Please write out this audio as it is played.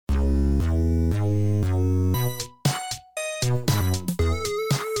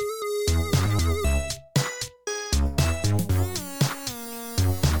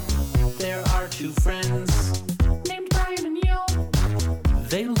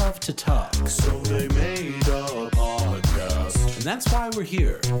love to talk. So they made a podcast. And that's why we're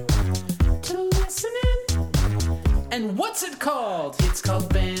here. To listen in. And what's it called? It's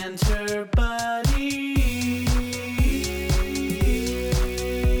called Banter Buddies.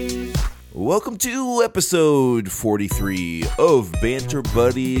 Welcome to episode 43 of Banter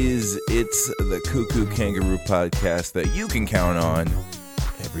Buddies. It's the Cuckoo Kangaroo podcast that you can count on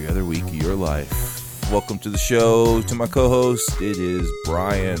every other week of your life. Welcome to the show. To my co-host, it is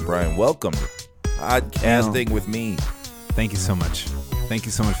Brian. Brian, welcome to podcasting with me. Thank you so much. Thank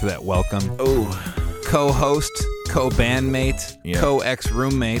you so much for that welcome. Oh, Co-host, co-bandmate, Yeah.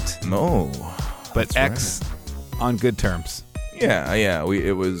 co-ex-roommate, no. but That's ex on good terms. Yeah.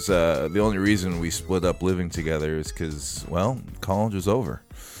 It was the only reason we split up living together is because, well, college was over.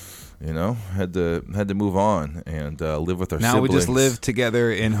 You know, had to move on and live with our Now siblings. we just live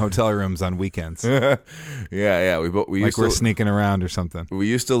together in hotel rooms on weekends. yeah. We Like used we're to, sneaking around or something. we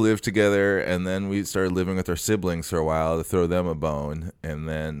used to live together, and then we started living with our siblings for a while to throw them a bone, and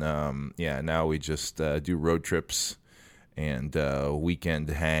then now we just do road trips and weekend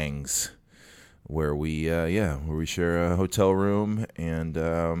hangs where we share a hotel room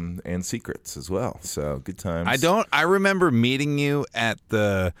and secrets as well. So good times. I remember meeting you at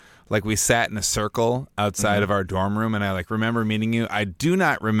we sat in a circle outside of our dorm room, and I remember meeting you. I do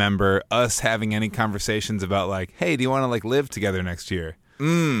not remember us having any conversations about hey, do you want to live together next year?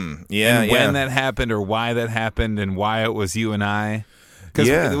 When That happened, or why that happened, and why it was you and I. Because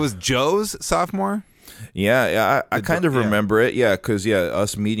it was Joe's sophomore. Yeah, I kind of remember it. Yeah, because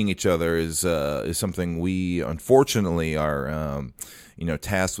us meeting each other is something we unfortunately are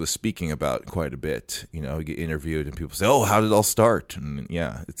tasked with speaking about quite a bit. We get interviewed and people say, "Oh, how did it all start?" And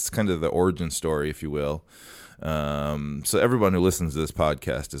it's kind of the origin story, if you will. So everyone who listens to this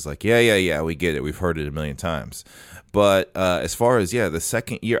podcast is like, yeah, we get it. We've heard it a million times. But as far as the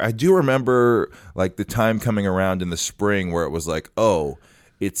second year, I do remember the time coming around in the spring where it was like, oh,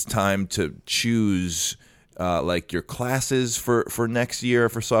 it's time to choose your classes for next year,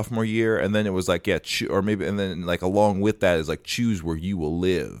 for sophomore year, and then it was along with that is choose where you will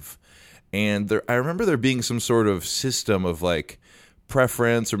live. And I remember there being some sort of system of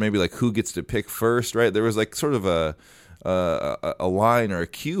preference, or maybe who gets to pick first, right? There was sort of a line or a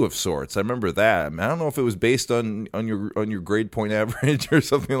queue of sorts. I remember that. I don't know if it was based on your grade point average or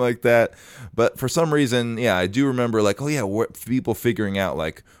something like that, but for some reason, I do remember people figuring out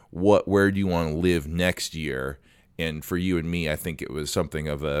where do you want to live next year. And for you and me, I think it was something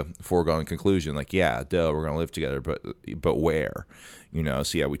of a foregone conclusion. We're going to live together, but where?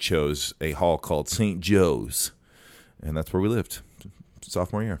 So we chose a hall called St. Joe's, and that's where we lived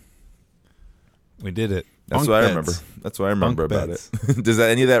sophomore year. We did it. That's what I remember. That's what I remember about it. Does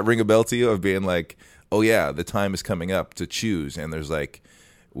any of that ring a bell to you, of being oh yeah, the time is coming up to choose, and there's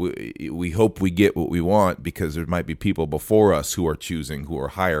we hope we get what we want because there might be people before us who are choosing, who are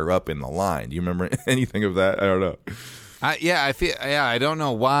higher up in the line. Do you remember anything of that? I don't know. I don't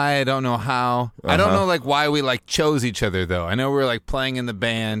know why. I don't know how. I don't know why we chose each other though. I know we were playing in the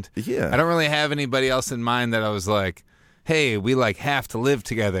band. Yeah. I don't really have anybody else in mind that I was hey, we have to live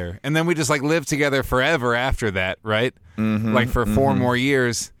together. And then we just live together forever after that, right? Mm-hmm, for 4 more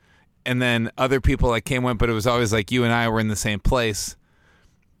years. And then other people came went, but it was always you and I were in the same place.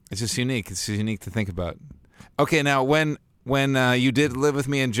 It's just unique. It's just unique to think about. Okay, now when you did live with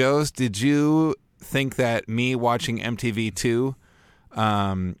me and Joe's, did you think that me watching MTV2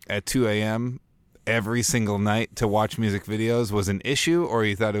 at 2 a.m. every single night to watch music videos was an issue, or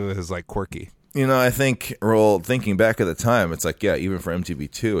you thought it was quirky? I think, thinking back at the time, it's even for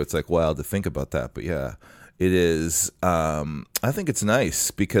MTV2, it's wild to think about that. But yeah, it is. I think it's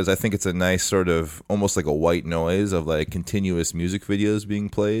nice because I think it's a nice sort of almost a white noise of continuous music videos being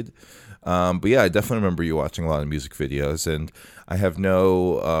played. But yeah, I definitely remember you watching a lot of music videos, and I have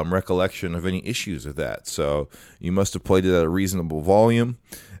no recollection of any issues with that. So you must have played it at a reasonable volume.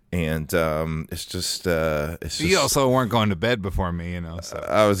 And it's just you also weren't going to bed before me, So.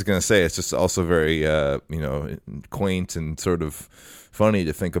 I was going to say it's just also very quaint and sort of funny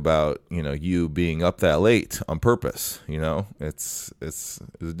to think about you being up that late on purpose. It's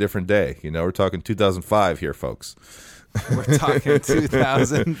a different day. We're talking 2005 here, folks. We're talking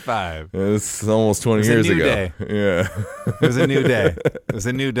 2005. It's almost 20 years ago. Day. Yeah. It was a new day. It was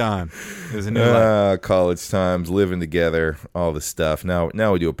a new dawn. It was a new life. College times, living together, all this stuff. Now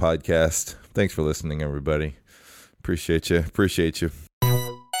we do a podcast. Thanks for listening, everybody. Appreciate you.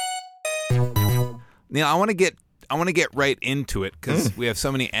 Neil, I want to get right into it because we have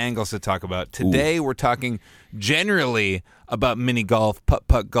so many angles to talk about. Today we're talking generally about mini golf,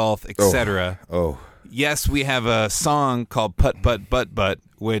 putt golf, etc. Oh. Yes, we have a song called Putt Putt Butt Butt,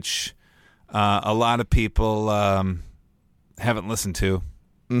 which a lot of people haven't listened to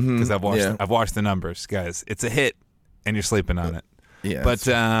because I've watched the numbers, guys. It's a hit, and you're sleeping on it. Yeah, but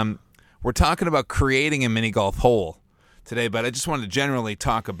we're talking about creating a mini golf hole today. But I just wanted to generally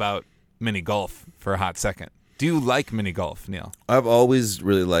talk about mini golf for a hot second. Do you like mini golf, Neil? I've always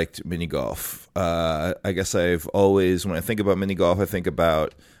really liked mini golf. I guess I've always, when I think about mini golf, I think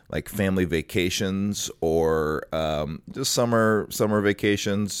about like family vacations or just summer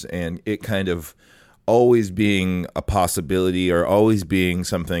vacations, and it kind of always being a possibility or always being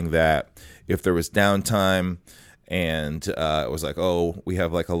something that if there was downtime and it was like, oh, we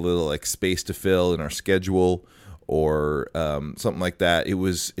have like a little like space to fill in our schedule, or something like that. It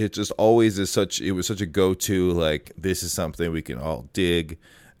was such a go-to, like, this is something we can all dig.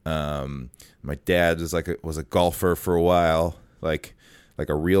 My dad was a golfer for a while, like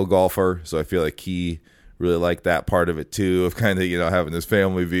a real golfer, so I feel like he really liked that part of it too, of kind of, having his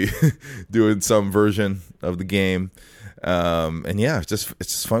family be doing some version of the game. And yeah, it's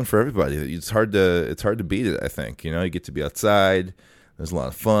just fun for everybody. It's hard to beat it, I think. You get to be outside. There's a lot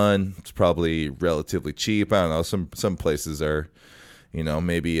of fun. It's probably relatively cheap. I don't know. Some places are,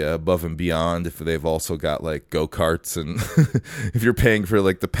 maybe above and beyond if they've also got like go-karts, and if you're paying for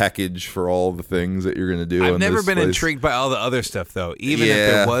like the package for all the things that you're going to do. I've never been intrigued by all the other stuff though. Even if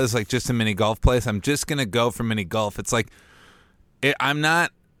it was like just a mini golf place, I'm just going to go for mini golf. It's like,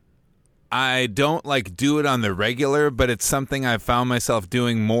 I don't like do it on the regular, but it's something I've found myself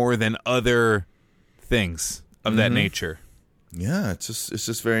doing more than other things of that nature. Yeah, it's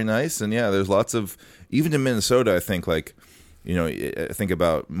just very nice. And yeah, there's lots of, even in Minnesota, I think, like, I think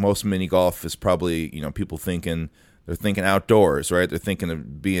about most mini golf is probably, people thinking outdoors, right? They're thinking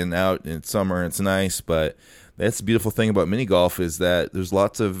of being out in summer, and it's nice, but that's the beautiful thing about mini golf is that there's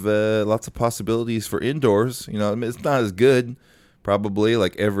lots of possibilities for indoors. It's not as good, probably.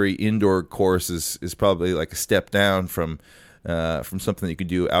 Like every indoor course is probably like a step down from something that you can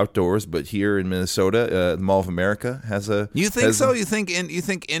do outdoors, but here in Minnesota, the Mall of America has a. You think so? You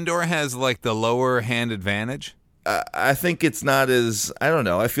think indoor has like the lower hand advantage? I think it's not as, I don't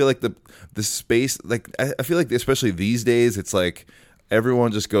know. I feel like the space, like I feel like especially these days, it's like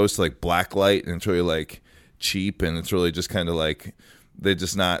everyone just goes to like black light, and it's really like cheap, and it's really just kind of like you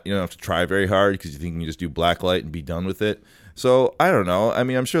don't have to try very hard because you think you can just do black light and be done with it. So I don't know. I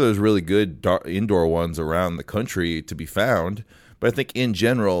mean, I'm sure there's really good indoor ones around the country to be found, but I think in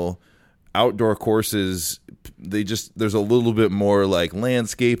general, outdoor courses, there's a little bit more like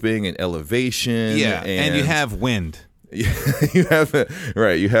landscaping and elevation. Yeah, and you have wind. You have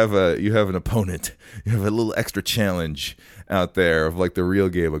an opponent. You have a little extra challenge out there of like the real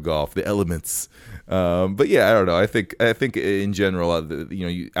game of golf, the elements. But yeah, I don't know. I think in general,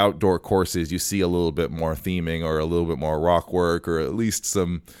 outdoor courses, you see a little bit more theming or a little bit more rock work, or at least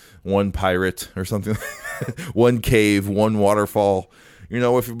one pirate or something, one cave, one waterfall.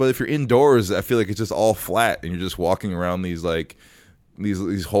 But if you're indoors, I feel like it's just all flat, and you're just walking around these like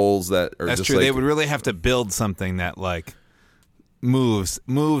these holes that are. That's just true. Like, they would really have to build something that like moves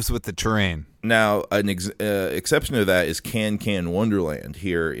with the terrain. Now, an exception to that is Can Wonderland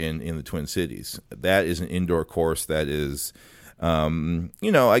here in the Twin Cities. That is an indoor course that is,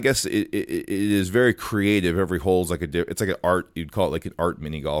 I guess it is very creative. Every hole is it's like an art. You'd call it like an art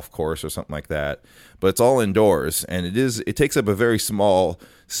mini golf course or something like that. But it's all indoors, and it takes up a very small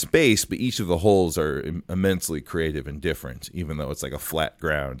space. But each of the holes are immensely creative and different, even though it's like a flat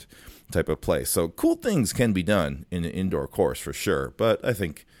ground type of place. So cool things can be done in an indoor course for sure. But I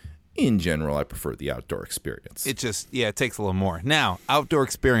think, in general, I prefer the outdoor experience. It takes a little more. Now, outdoor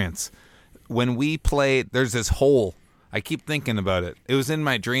experience. When we played, there's this hole. I keep thinking about it. It was in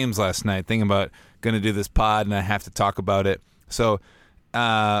my dreams last night, thinking about going to do this pod, and I have to talk about it. So,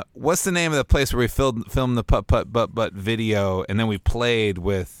 what's the name of the place where we filmed the putt video, and then we played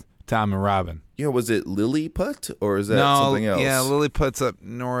with Tom and Robin? Yeah, was it Lily Putt, or is that something else? Yeah, Lily Putt's up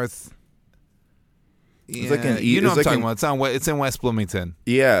north. Yeah, it's like what I'm talking about. It's in West Bloomington.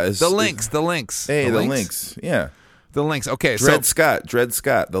 Yeah. The Links. Hey, the Links. Yeah. The Links. Okay. Dred Scott.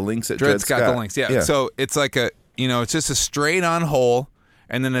 The Links at Dred Scott. The Links. Yeah. So it's like it's just a straight on hole.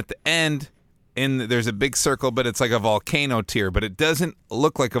 And then at the end, there's a big circle, but it's like a volcano tier. But it doesn't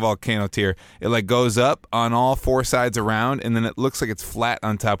look like a volcano tier. It like goes up on all four sides around. And then it looks like it's flat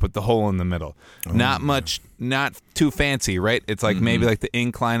on top with the hole in the middle. Oh, not much, not too fancy, right? It's like maybe like the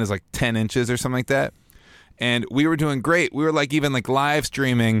incline is like 10 inches or something like that. And we were doing great. We were like even like live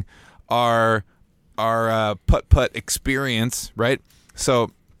streaming our putt-putt experience, right?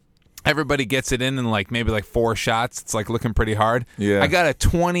 So everybody gets it in like maybe like 4 shots. It's like looking pretty hard. Yeah. I got a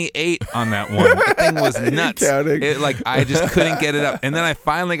 28 on that one. The thing was nuts. Counting. It like I just couldn't get it up. And then I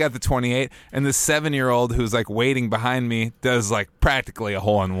finally got the 28, and the 7-year-old who's like waiting behind me does like practically a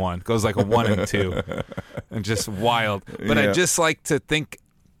hole-in-one. Goes like a 1 and 2. And just wild. But I just like to think,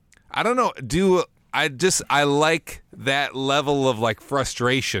 I don't know, I like that level of like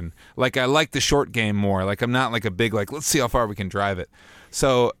frustration. Like I like the short game more. Like I'm not like a big like let's see how far we can drive it.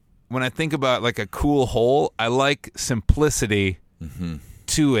 So when I think about like a cool hole, I like simplicity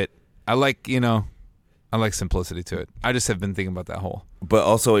to it. I like simplicity to it. I just have been thinking about that hole. But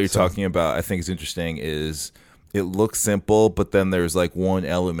also what you're talking about, I think is interesting, is it looks simple, but then there's like one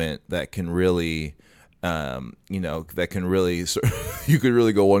element that can really, that can really, you could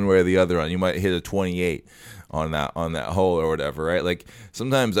really go one way or the other on. You might hit a 28 on that hole or whatever, right? Like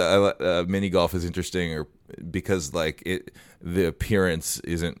sometimes mini golf is interesting, or because like the appearance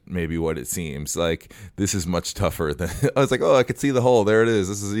isn't maybe what it seems. Like this is much tougher than I was like, oh, I could see the hole. There it is.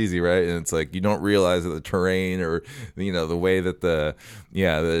 This is easy, right? And it's like you don't realize that the terrain or the way that that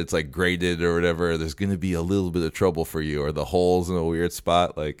it's like graded or whatever. There's going to be a little bit of trouble for you, or the hole's in a weird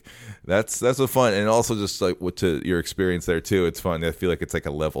spot. Like that's what's fun, and also just like to your experience there too. It's fun. I feel like it's like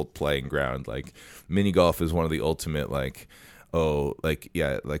a leveled playing ground. Like mini golf is one of the ultimate like. Like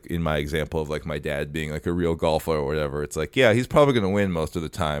in my example of like my dad being like a real golfer or whatever, it's like, yeah, he's probably going to win most of the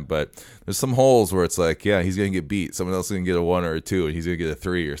time, but there's some holes where it's like, yeah, he's going to get beat. Someone else is going to get a 1 or a 2, and he's going to get a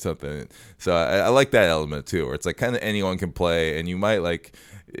 3 or something. So I like that element too, where it's like kind of anyone can play, and you might like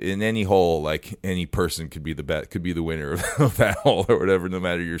in any hole, like any person could be the winner of that hole or whatever, no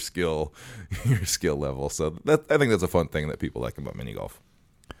matter your skill level. So I think that's a fun thing that people like about mini golf.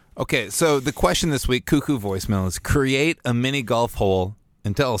 Okay, so the question this week, Cuckoo Voicemail, is create a mini golf hole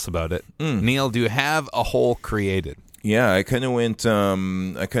and tell us about it. Neil, do you have a hole created? Yeah, I kind of went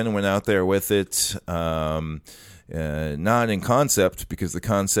out there with it. Not in concept, because the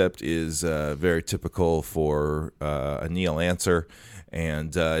concept is very typical for a Neil answer,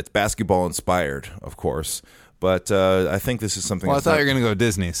 and it's basketball inspired, of course. But I think this is something. Well, I thought you were going to go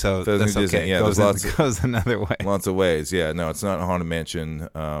Disney, so that's okay. Disney. Yeah, goes another way. Lots of ways. Yeah, no, it's not a Haunted Mansion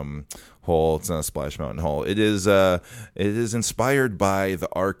hole. It's not a Splash Mountain hole. It is inspired by the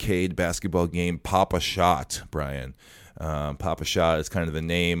arcade basketball game Pop-A-Shot, Brian. Pop-A-Shot is kind of the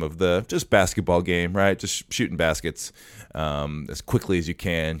name of the just basketball game, right? Just shooting baskets as quickly as you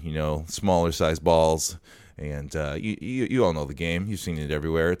can. Smaller size balls. And you all know the game. You've seen it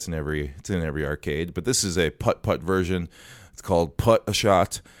everywhere. It's in every arcade. But this is a putt version. It's called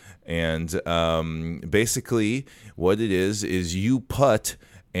Putt-A-Shot. And basically what it is you putt,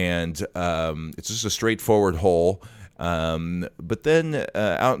 and it's just a straightforward hole. But then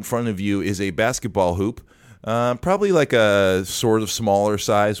out in front of you is a basketball hoop. Probably like a sort of smaller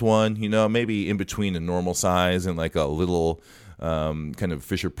size one, maybe in between a normal size and like a little kind of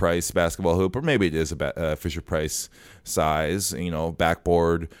Fisher-Price basketball hoop, or maybe it is a Fisher-Price size,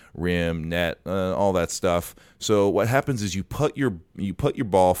 backboard, rim, net, all that stuff. So what happens is you put your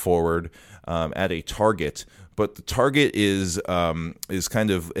ball forward at a target, but the target is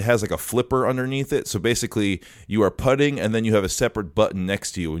kind of, it has like a flipper underneath it. So basically you are putting, and then you have a separate button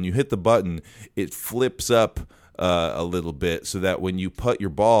next to you. When you hit the button, it flips up a little bit, so that when you putt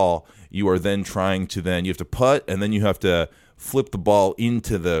your ball, you are then you have to putt, and then you have to flip the ball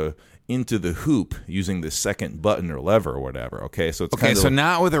into the hoop using the second button or lever or whatever. Okay, so it's kind of, so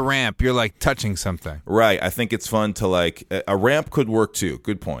not with a ramp. You're like touching something, right? I think it's fun to like a ramp could work too.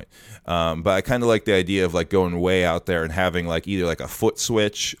 Good point. But I kind of like the idea of like going way out there and having like either like a foot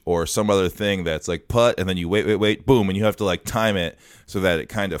switch or some other thing that's like putt, and then you wait, boom, and you have to like time it so that it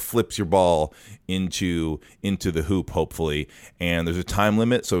kind of flips your ball into the hoop, hopefully. And there's a time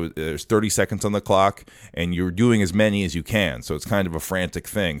limit, so there's 30 seconds on the clock, and you're doing as many as you can. So it's kind of a frantic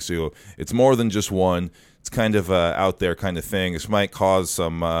thing. So it's more than just one. It's kind of out there kind of thing. This might cause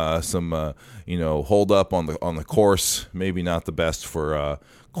some hold up on the course. Maybe not the best for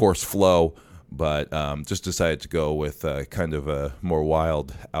course flow, but just decided to go with kind of a more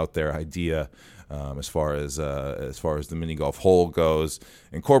wild out there idea. As far as the mini golf hole goes,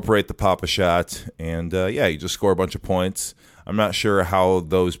 incorporate the Pop-A-Shot, and you just score a bunch of points. I'm not sure how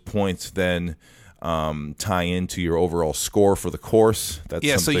those points then tie into your overall score for the course.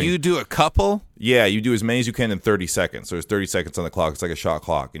 That's so you do a couple? Yeah, you do as many as you can in 30 seconds. So there's 30 seconds on the clock. It's like a shot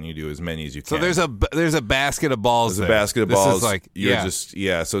clock, and you do as many as you can. So there's a basket of balls. There's a basket of balls. This is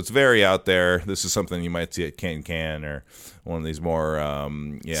like, so it's very out there. This is something you might see at Can or one of these more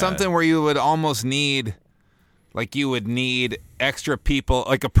something where you would almost need, like you would need extra people,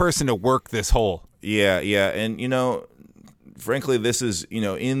 like a person to work this hole. Yeah, and frankly, this is,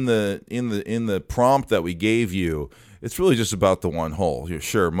 in the prompt that we gave you, it's really just about the one hole.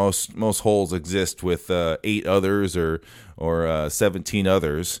 Sure, most holes exist with 8 others or 17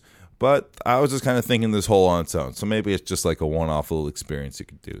 others, but I was just kind of thinking this hole on its own. So maybe it's just like a one-off little experience you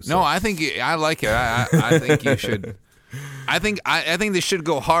could do. So. No, I think I like it. I think you should. I think they should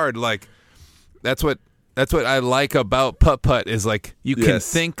go hard. Like that's what I like about putt-putt is like you can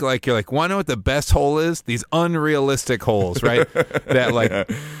think like you're like, want to know what the best hole is? These unrealistic holes, right? That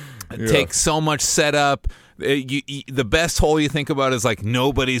like take so much setup. The best hole you think about is like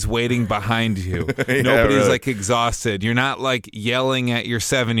nobody's waiting behind you. Nobody's like exhausted. You're not like yelling at your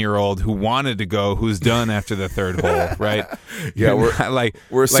 7-year-old who wanted to go, who's done after the third hole, right? Yeah,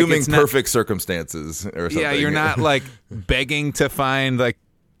 we're assuming like perfect circumstances or something. Yeah, you're not like begging to find like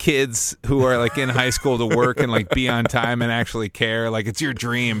kids who are like in high school to work and like be on time and actually care. Like it's your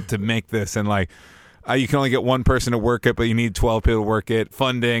dream to make this, and like you can only get one person to work it, but you need 12 people to work it.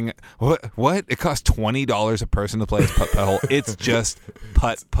 Funding. What? It costs $20 a person to play this putt-putt hole. It's just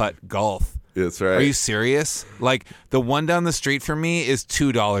putt-putt golf. That's right. Are you serious? Like the one down the street for me is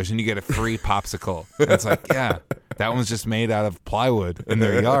 $2 and you get a free popsicle. And it's like, yeah, that one's just made out of plywood in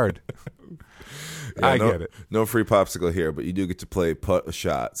their yard. Yeah, I get it. No free popsicle here, but you do get to play putt a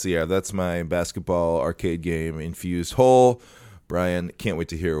shot. So yeah, that's my basketball arcade game infused hole. Brian, can't wait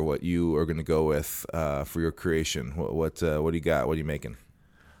to hear what you are going to go with for your creation. What do you got? What are you making?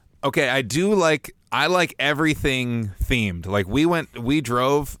 Okay, I like everything themed. Like we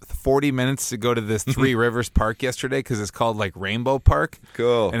drove 40 minutes to go to this Three Rivers Park yesterday because it's called like Rainbow Park.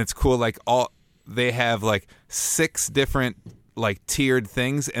 Cool. And it's cool. Like they have like 6 different like tiered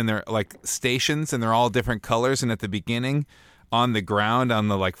things, and they're like stations, and they're all different colors. And at the beginning, on the ground on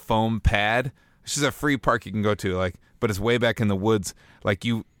the like foam pad, which is a free park you can go to, like, but it's way back in the woods. Like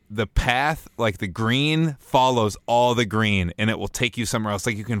the path, like the green follows all the green, and it will take you somewhere else.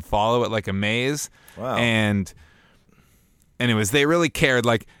 Like you can follow it like a maze. Wow. And anyways, they really cared.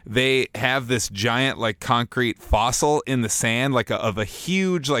 Like they have this giant like concrete fossil in the sand, like of a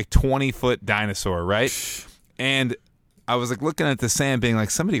huge like 20-foot dinosaur, right? And I was like looking at the sand, being like,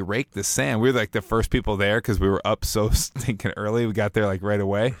 somebody raked the sand. We were like the first people there because we were up so stinking early. We got there like right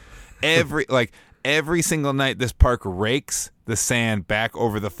away. Every single night, this park rakes the sand back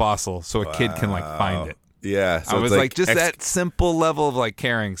over the fossil so a kid can like find it. Yeah, so I was like just that simple level of like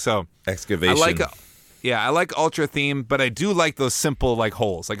caring. So excavation. I like ultra theme, but I do like those simple like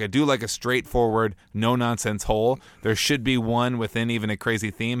holes. Like I do like a straightforward, no nonsense hole. There should be one within even a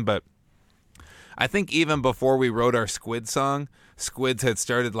crazy theme, but I think even before we wrote our squid song, squids had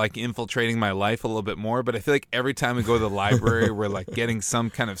started like infiltrating my life a little bit more. But I feel like every time we go to the library, we're like getting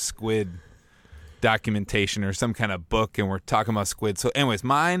some kind of squid documentation or some kind of book, and we're talking about squid. So anyways,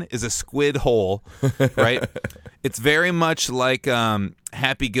 mine is a squid hole, right? It's very much like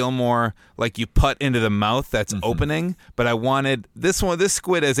Happy Gilmore, like you putt into the mouth that's opening, but I wanted this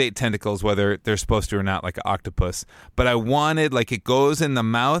squid has 8 tentacles, whether they're supposed to or not, like an octopus, but I wanted like it goes in the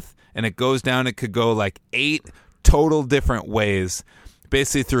mouth and it goes down. It could go like 8 total different ways,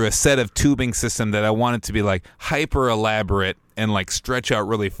 basically through a set of tubing system that I wanted to be like hyper elaborate and like stretch out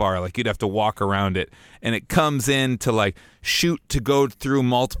really far. Like you'd have to walk around it, and it comes in to like shoot to go through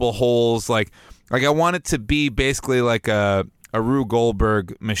multiple holes. Like I want it to be basically like a Rube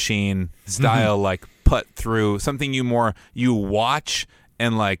Goldberg machine style, like putt through something you watch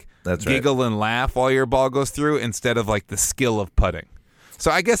and like giggle and laugh while your ball goes through, instead of like the skill of putting. So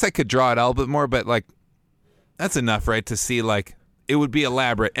I guess I could draw it out a bit more, but like that's enough, right? To see like it would be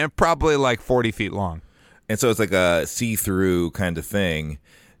elaborate and probably like 40 feet long. And so it's like a see-through kind of thing.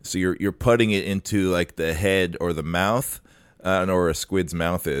 So you're putting it into like the head or the mouth. I don't know where a squid's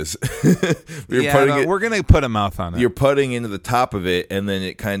mouth is. We're going to put a mouth on it. You're putting into the top of it, and then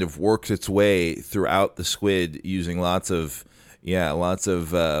it kind of works its way throughout the squid using lots of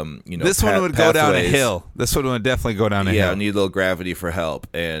This one would go down a hill. This one would definitely go down a hill. Yeah, need a little gravity for help.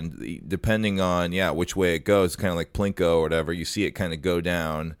 And depending on which way it goes, kind of like Plinko or whatever, you see it kind of go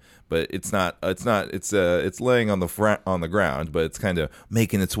down. But it's laying on the ground, but it's kind of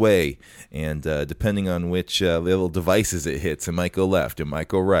making its way. And depending on which little devices it hits, it might go left, it might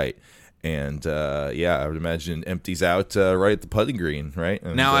go right. And I would imagine it empties out right at the putting green, right?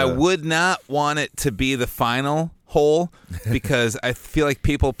 And, now I would not want it to be the final hole, because I feel like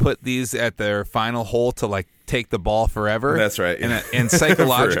people put these at their final hole to like take the ball forever. That's right. And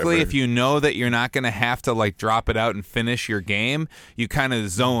psychologically, Forever. if you know that you're not going to have to like drop it out and finish your game, you kind of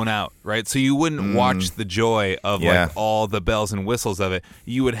zone out, right? So you wouldn't watch the joy of like all the bells and whistles of it.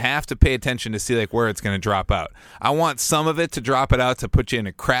 You would have to pay attention to see like where it's going to drop out. I want some of it to drop it out to put you in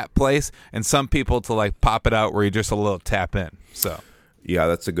a crap place, and some people to like pop it out where you just a little tap in. So. Yeah,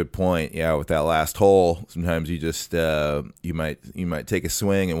 that's a good point. Yeah, with that last hole, sometimes you just you might take a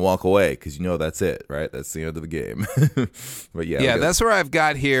swing and walk away because you know that's it, right? That's the end of the game. But yeah, that's where I've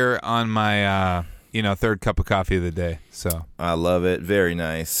got here on my third cup of coffee of the day. So I love it. Very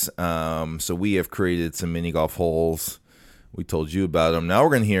nice. So we have created some mini golf holes. We told you about them. Now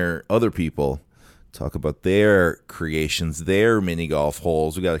we're going to hear other people talk about their creations, their mini golf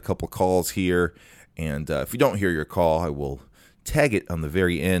holes. We got a couple calls here, and if you don't hear your call, I will tag it on the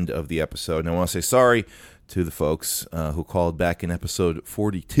very end of the episode. And I want to say sorry to the folks who called back in episode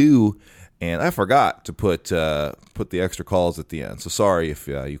 42, and I forgot to put the extra calls at the end. So sorry if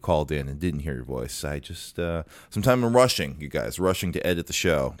you called in and didn't hear your voice. I just sometimes I'm rushing to edit the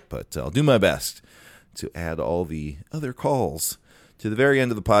show, but I'll do my best to add all the other calls to the very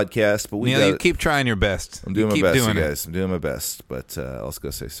end of the podcast. But you keep trying your best. I'm doing my best, you guys. I'm doing my best, but I'll just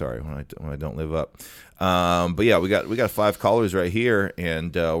go say sorry when I don't live up. But yeah, we got 5 callers right here,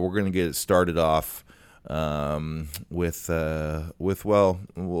 and we're gonna get it started off with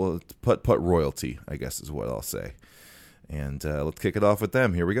putt royalty, I guess is what I'll say. And let's kick it off with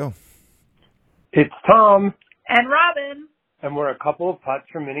them. Here we go. It's Tom and Robin, and we're a couple of putts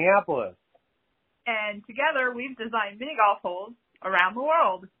from Minneapolis. And together we've designed mini golf holes around the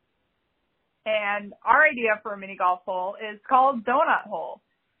world. And our idea for a mini golf hole is called Donut Hole.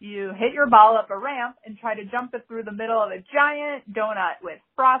 You hit your ball up a ramp and try to jump it through the middle of a giant donut with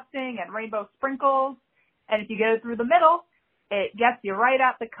frosting and rainbow sprinkles. And if you get it through the middle, it gets you right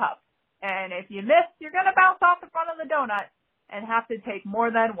at the cup. And if you miss, you're going to bounce off the front of the donut and have to take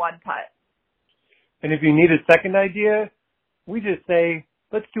more than one putt. And if you need a second idea, we just say,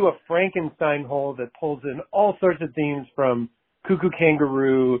 let's do a Frankenstein hole that pulls in all sorts of themes from Cuckoo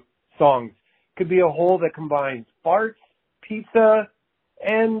Kangaroo songs. Could be a hole that combines farts, pizza,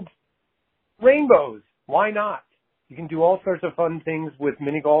 and rainbows. Why not? You can do all sorts of fun things with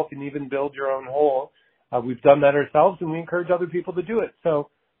mini golf and even build your own hole. We've done that ourselves, and we encourage other people to do it. So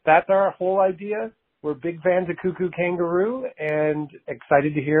that's our whole idea. We're big fans of Cuckoo Kangaroo and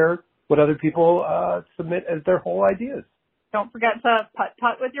excited to hear what other people submit as their whole ideas. Don't forget to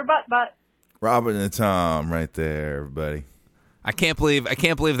putt with your butt. Robin and Tom right there, everybody. I can't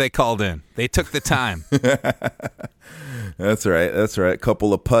believe they called in. They took the time. That's right.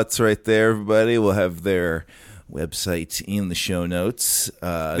 Couple of putts right there, everybody. We'll have their website in the show notes.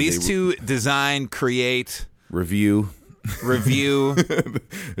 These two design, create, review.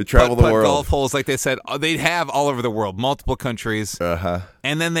 They travel the world. Golf holes, like they said, they have all over the world, multiple countries.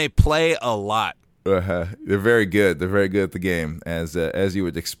 And then they play a lot. They're very good. They're very good at the game, as you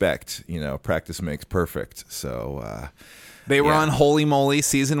would expect. Practice makes perfect. So. They were on Holy Moly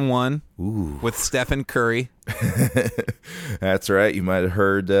Season 1 with Stephen Curry. That's right. You might have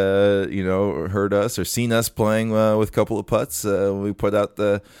heard us or seen us playing with a couple of putts. We put out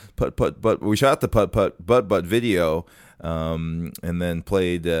the putt. We shot the putt video, and then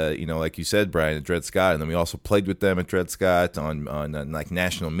played. Like you said, Brian, at Dred Scott, and then we also played with them at Dred Scott on like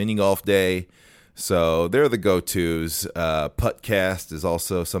National Mini Golf Day. So they're the go-tos. Puttcast is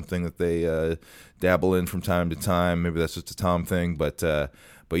also something that they dabble in from time to time. Maybe that's just a Tom thing, but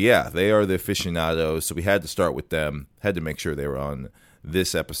yeah, they are the aficionados. So we had to start with them. Had to make sure they were on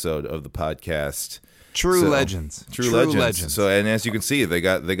this episode of the podcast. True legends. So, and as you can see, they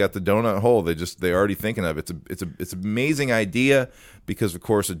got the donut hole. They're already thinking of it. It's an amazing idea because, of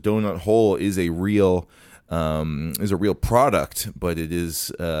course, a donut hole is a real product, but it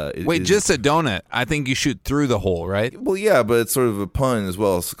is. Just a donut. I think you shoot through the hole, right? Well, yeah, but it's sort of a pun as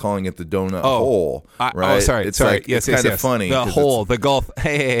well as calling it the donut hole, right? Sorry. It's sorry. Like, it's kind of funny. The hole, the golf.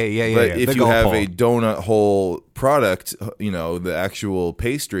 Hey. But if you have hole. a donut hole product, the actual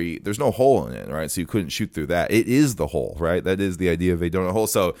pastry, there's no hole in it, right? So you couldn't shoot through that. It is the hole, right? That is the idea of a donut hole.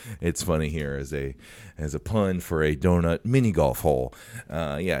 So it's funny here as a pun for a donut mini golf hole.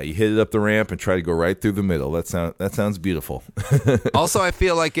 You hit it up the ramp and try to go right through the middle. That sounds beautiful. Also, I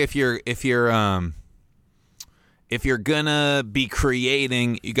feel like if you're gonna be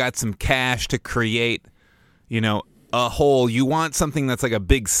creating, you got some cash to create, a hole. You want something that's like a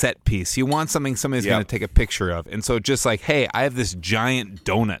big set piece. You want something somebody's gonna take a picture of. And so just like, hey, I have this giant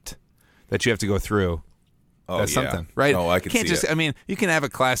donut that you have to go through. That's something, right? Oh, I can see it. I mean, you can have a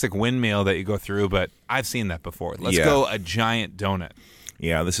classic windmill that you go through, but I've seen that before. Let's go a giant donut.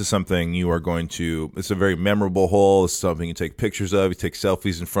 Yeah, this is something you are going to. It's a very memorable hole. It's something you take pictures of. You take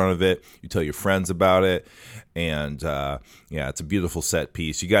selfies in front of it. You tell your friends about it, and it's a beautiful set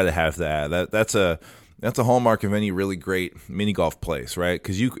piece. You got to have that. That's a hallmark of any really great mini golf place, right?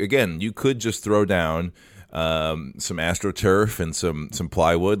 Because you could just throw down some AstroTurf and some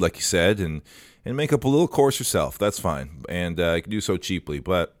plywood, like you said, and make up a little course yourself. That's fine, and you can do so cheaply.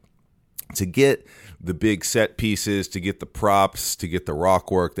 But to get the big set pieces, to get the props, to get the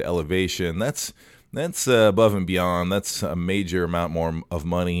rock work, the elevation, that's above and beyond. That's a major amount more of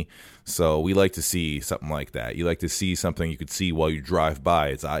money. So we like to see something like that. You like to see something you could see while you drive by.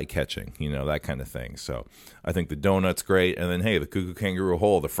 It's eye-catching, that kind of thing. So I think the donut's great. And then, hey, the Cuckoo Kangaroo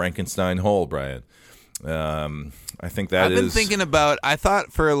hole, the Frankenstein hole, Brian. I think I've been thinking about, I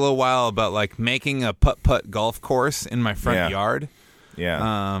thought for a little while about like making a putt-putt golf course in my front yard.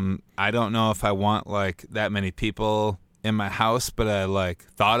 Yeah. I don't know if I want like that many people in my house, but I like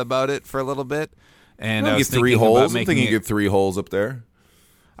thought about it for a little bit. And I was get 3 holes. I'm thinking you get 3 holes up there.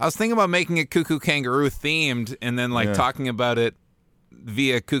 I was thinking about making it Cuckoo Kangaroo themed and then like talking about it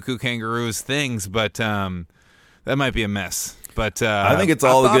via Cuckoo Kangaroo's things, but that might be a mess. But I think it's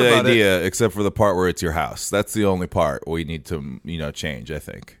all a good idea, except for the part where it's your house. That's the only part we need to, change, I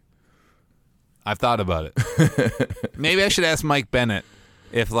think. I've thought about it. Maybe I should ask Mike Bennett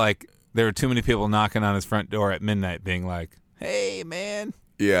if like there were too many people knocking on his front door at midnight being like, "Hey, man."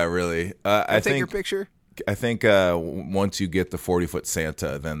 Yeah, really. I think take your picture. I think once you get the 40-foot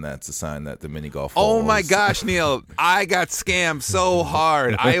Santa, then that's a sign that the mini golf hole Oh my gosh, Neil. I got scammed so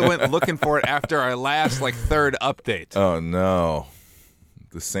hard. I went looking for it after our last like 3rd update. Oh no.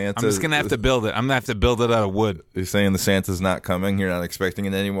 The Santa. I'm just going to have to build it. I'm going to have to build it out of wood. You're saying the Santa's not coming? You're not expecting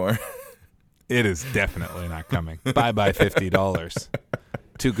it anymore? It is definitely not coming. Bye-bye $50.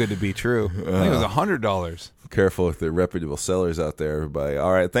 Too good to be true. I think it was $100. Careful with the reputable sellers out there, everybody.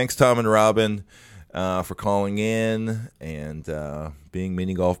 All right. Thanks, Tom and Robin, for calling in and being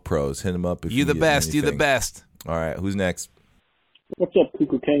mini golf pros. Hit them up if you the best. You the best. All right. Who's next? What's up,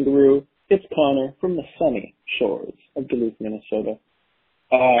 Cuckoo Kangaroo? It's Connor from the sunny shores of Duluth, Minnesota.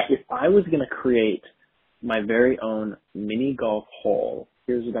 If I was going to create my very own mini golf hole,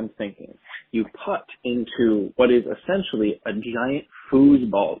 here's what I'm thinking. You putt into what is essentially a giant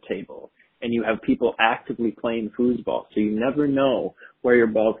foosball table, and you have people actively playing foosball, so you never know where your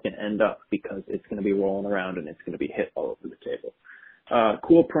ball's going to end up because it's going to be rolling around and it's going to be hit all over the table.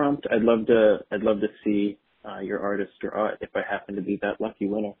 Cool prompt. I'd love to see your artist draw it if I happen to be that lucky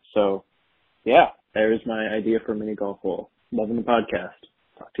winner. So, yeah, there's my idea for a mini golf hole. Loving the podcast.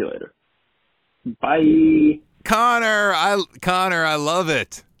 Talk to you later. Bye. Connor, I love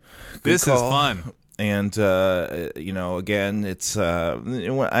it. This is fun. And, again, it's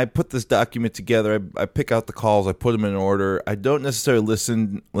when I put this document together, I pick out the calls, I put them in order. I don't necessarily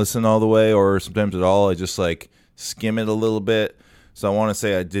listen all the way or sometimes at all. I just, skim it a little bit. So I want to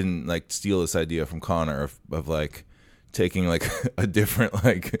say I didn't, steal this idea from Connor of taking, a different,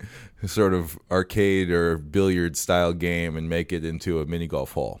 sort of arcade or billiard style game and make it into a mini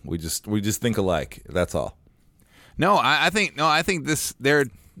golf hole. We just think alike. That's all. No, I think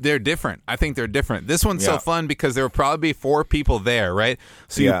they're different. I think they're different. This one's so fun because there will probably be 4 people there, right?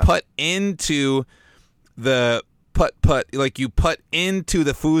 So you putt into the you putt into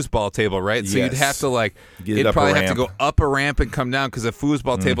the foosball table, right? So you'd have to you'd probably have to go up a ramp and come down because a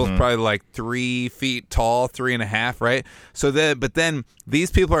foosball table is probably 3 feet tall, 3.5, right? So but then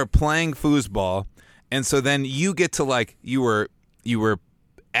these people are playing foosball, and so then you get to you were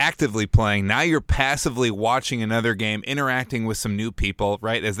actively playing. Now you're passively watching another game, interacting with some new people,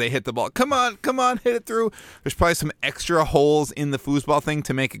 right? As they hit the ball. Come on, hit it through. There's probably some extra holes in the foosball thing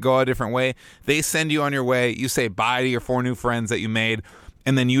to make it go a different way. They send you on your way. You say bye to your 4 new friends that you made,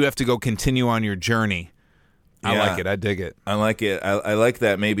 and then you have to go continue on your journey. I like it. I dig it. I like it. I like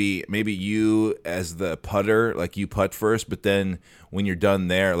that. Maybe you as the putter, you putt first, but then when you're done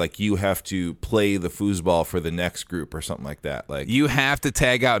there, you have to play the foosball for the next group or something like that. You have to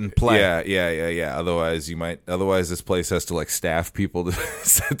tag out and play. Yeah. Otherwise this place has to staff people to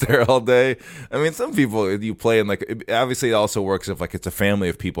sit there all day. I mean, some people you play and obviously it also works if it's a family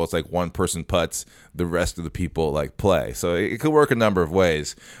of people. It's one person putts, the rest of the people play. So it could work a number of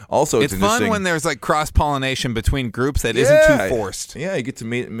ways. Also, it's fun when there's cross pollination between groups that isn't too forced. Yeah, you get to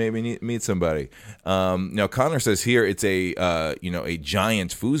meet somebody. Now Connor says here it's a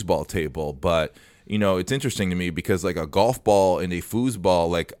giant foosball table, but it's interesting to me because a golf ball and a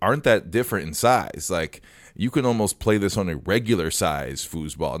foosball aren't that different in size. You can almost play this on a regular size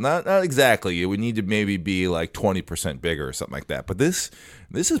foosball. Not exactly. It would need to maybe be 20% bigger or something like that. But this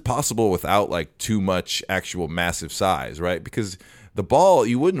is possible without too much actual massive size, right? Because the ball,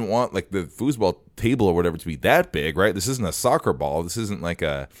 you wouldn't want like the foosball table or whatever to be that big, right? This isn't a soccer ball. This isn't like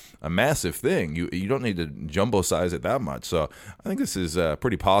a massive thing. You don't need to jumbo size it that much. So I think this is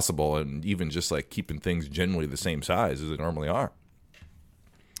pretty possible, and even just like keeping things generally the same size as they normally are.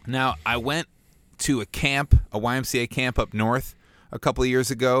 Now, I went to a YMCA camp up north a couple of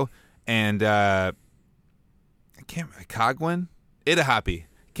years ago, and I can't remember, Cogwin? Idahope.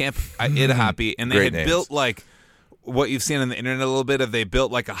 Camp Idahope, and they Great had names. built like what you've seen on the internet a little bit of. They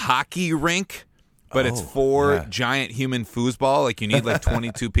built like a hockey rink, but it's for giant human foosball. Like you need like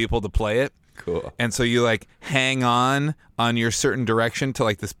 22 people to play it. Cool. And so you like hang on your certain direction to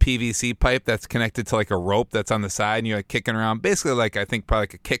like this PVC pipe that's connected to like a rope that's on the side, and you're like kicking around, basically like I think probably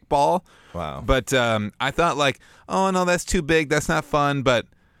like a kickball. Wow. But I thought like, oh no, that's too big. That's not fun. But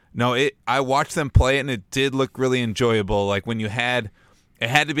no, I watched them play it, and it did look really enjoyable. Like when it had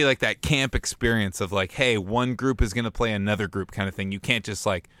to be like that camp experience of like, hey, one group is going to play another group kind of thing. You can't just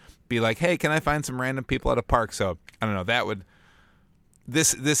like be like, hey, can I find some random people at a park? So I don't know. That would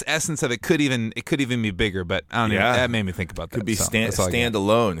this essence of it could even be bigger. But I don't know. That made me think about that. Could be So that's all I got.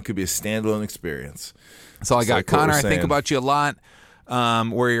 standalone. It could be a standalone experience. That's all I got. like what Connor, we're I think saying. about you a lot.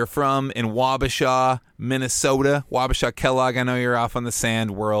 Where you're from in Wabasha, Minnesota. Wabasha Kellogg, I know you're off on the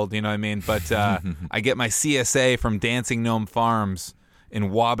sand world, you know what I mean? But I get my CSA from Dancing Gnome Farms in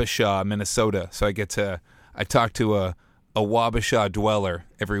Wabasha, Minnesota. So I talk to a Wabasha dweller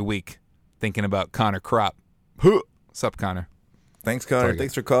every week thinking about Connor Kropp. What's up, Connor? Thanks, Connor.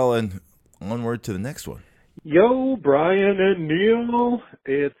 Thanks for calling. Onward to the next one. Yo, Brian and Neil.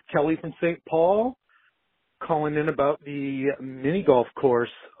 It's Kelly from St. Paul calling in about the mini golf course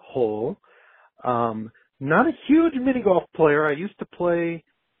hole. Not a huge mini golf player. I used to play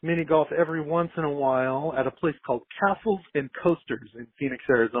mini golf every once in a while at a place called Castles and Coasters in Phoenix,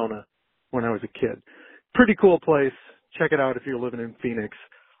 Arizona when I was a kid. Pretty cool place. Check it out if you're living in Phoenix.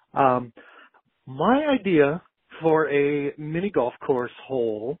 My idea for a mini golf course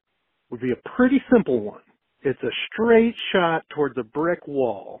hole would be a pretty simple one. It's a straight shot towards a brick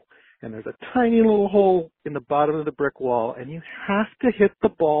wall, and there's a tiny little hole in the bottom of the brick wall, and you have to hit the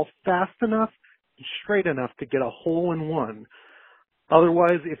ball fast enough and straight enough to get a hole in one.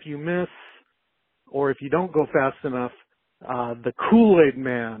 Otherwise, if you miss or if you don't go fast enough, the Kool-Aid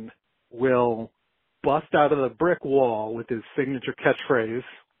Man will bust out of the brick wall with his signature catchphrase.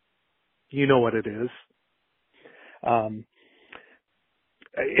 You know what it is.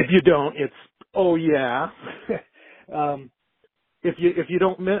 If you don't, it's, oh yeah. If you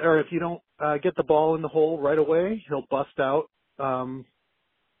don't get the ball in the hole right away, he'll bust out,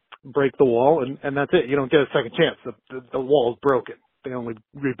 break the wall, and that's it. You don't get a second chance. The wall is broken. They only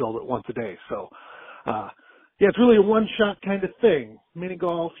rebuild it once a day. So, it's really a one-shot kind of thing. Mini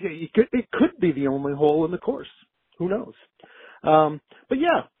golf, it could be the only hole in the course. Who knows? But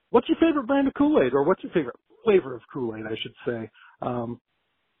yeah, what's your favorite brand of Kool-Aid, or what's your favorite flavor of Kool-Aid, I should say?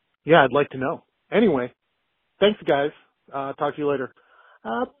 I'd like to know. Anyway, thanks, guys. Talk to you later.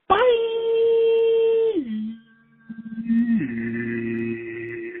 Bye!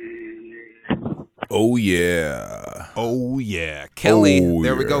 Oh, yeah. Oh, yeah. Kelly. Oh,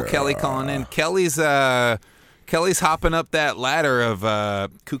 There we go. yeah. Kelly calling in. Kelly's hopping up that ladder of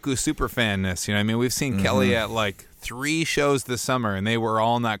Cuckoo superfanness. You know what I mean? We've seen Kelly at like 3 shows this summer, and they were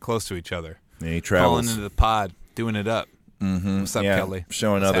all not close to each other. Yeah, he Calling travels. into the pod, doing it up. What's up, Kelly?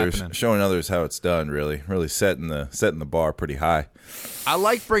 Showing What's others happening? how it's done. Really setting the bar pretty high. I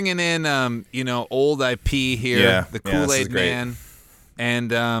like bringing in old IP here, Yeah, the yeah, this is Kool-Aid great. Man,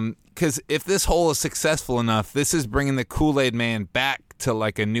 and because if this hole is successful enough, this is bringing the Kool-Aid Man back to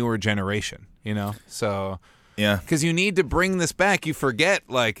like a newer generation. So Yeah. because you need to bring this back. You forget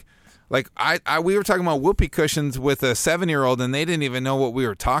like we were talking about whoopee cushions with a 7-year-old, and they didn't even know what we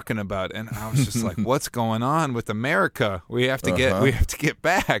were talking about, and I was just like, "What's going on with America? We have to get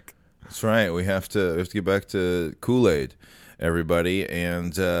back." That's right. We have to get back to Kool-Aid, everybody.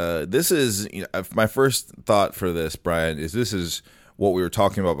 And this is my first thought for this, Brian. This is what we were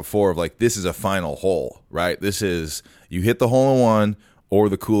talking about before. Of like, this is a final hole, right? This is you hit the hole in one, or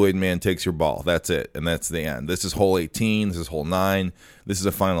the Kool-Aid Man takes your ball. That's it, and that's the end. This is hole 18. This is hole 9. This is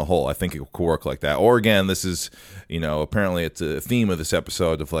a final hole. I think it could work like that. Or again, this is apparently it's a theme of this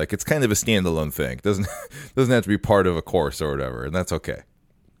episode of like it's kind of a standalone thing. It doesn't have to be part of a course or whatever, and that's okay.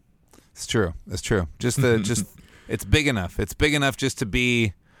 It's true. It's true. Just it's big enough. It's big enough just to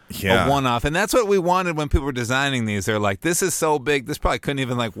be a one-off, and that's what we wanted when people were designing these. They're like, this is so big, this probably couldn't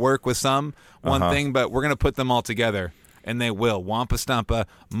even like work with one thing, but we're gonna put them all together, and they will. Wampa Stampa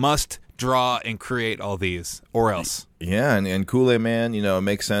must draw and create all these, or else. Yeah, and Kool-Aid Man, you know, it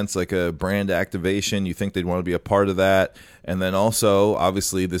makes sense, like a brand activation. You think they'd want to be a part of that. And then also,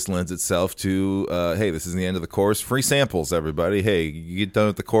 obviously, this lends itself to, hey, this is the end of the course. Free samples, everybody. Hey, you get done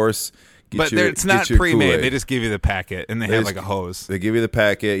with the course. It's not pre-made. Kool-Aid. They just give you the packet, and they have like a hose. They give you the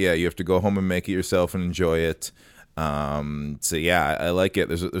packet. Yeah, you have to go home and make it yourself and enjoy it. So yeah, I like it.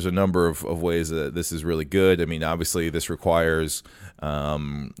 There's a number of ways that this is really good. I mean, obviously this requires,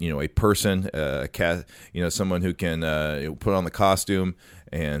 a person, someone who can put on the costume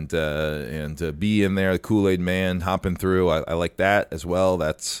and be in there. The Kool-Aid Man hopping through. I like that as well.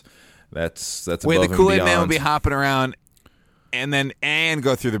 That's above the and Kool-Aid beyond. Man will be hopping around and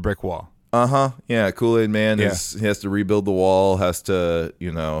go through the brick wall. Yeah, Kool-Aid Man he has to rebuild the wall, has to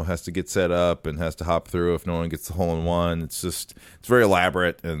get set up, and has to hop through if no one gets the hole in one. It's very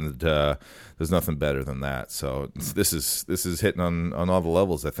elaborate, and there's nothing better than that. So this is hitting on all the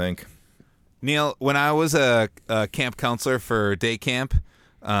levels, I think. Neil, when I was a camp counselor for day camp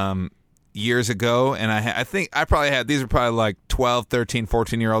years ago, and I think I probably had, these were probably like 12, 13,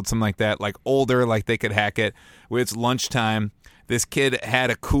 14-year-olds, something like that, like older, like they could hack it. It's lunchtime. This kid had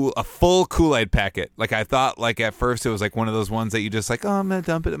a full Kool-Aid packet. Like I thought, like at first it was like one of those ones that you just like, oh, I'm gonna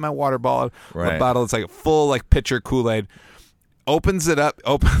dump it in my water bottle. It's like a full like pitcher Kool-Aid. Opens it up,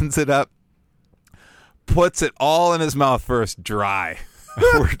 puts it all in his mouth first, dry.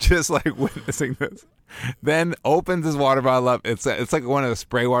 We're just like witnessing this. Then opens his water bottle up. It's like one of the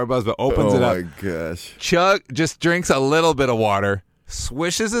spray water bottles, but opens it up. Oh my gosh! Just drinks a little bit of water,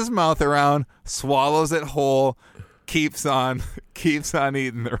 swishes his mouth around, swallows it whole. Keeps on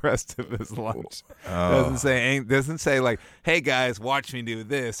eating the rest of his lunch. Doesn't say like, hey guys, watch me do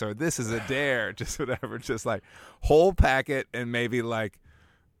this, or this is a dare, just whatever. Just like whole packet and maybe like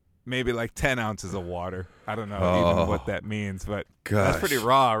 10 ounces of water. I don't know even what that means, but that's pretty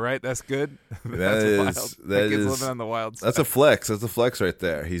raw, right? That's good. That's living on the wild side. That's a flex. That's a flex right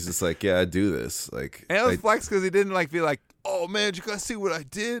there. He's just like, yeah, I do this. Like, and it was flex because he didn't like be like, oh man, you guys see what I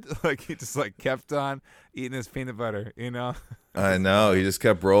did? Like he just like kept on eating his peanut butter, you know? I know. He just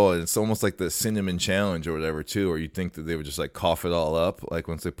kept rolling. It's almost like the cinnamon challenge or whatever too, where you'd think that they would just like cough it all up, like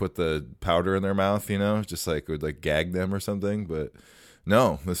once they put the powder in their mouth, you know, just like it would like gag them or something. But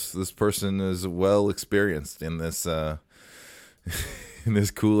no, this person is well experienced in this in this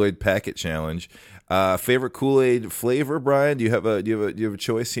Kool-Aid packet challenge. Favorite Kool-Aid flavor, Brian? Do you have a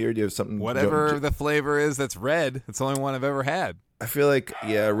choice here? Do you have something? Whatever the flavor is, that's red. It's the only one I've ever had. I feel like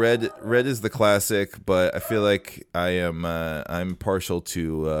red is the classic, but I feel like I'm partial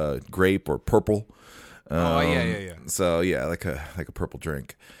to grape or purple. Yeah. So yeah, like a purple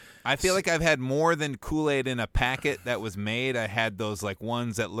drink. I feel like I've had more than Kool-Aid in a packet that was made. I had those like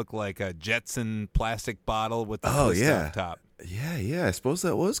ones that look like a Jetson plastic bottle with the twist on top. Yeah. I suppose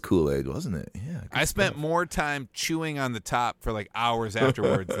that was Kool-Aid, wasn't it? Yeah. I spent more time chewing on the top for like hours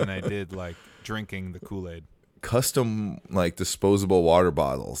afterwards than I did like drinking the Kool-Aid. Custom like disposable water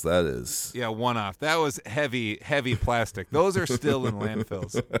bottles. That is. Yeah, one-off. That was heavy plastic. Those are still in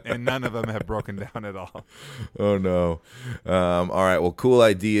landfills, and none of them have broken down at all. Oh no! All right. Well, cool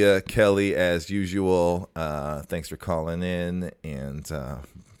idea, Kelly. As usual. Thanks for calling in and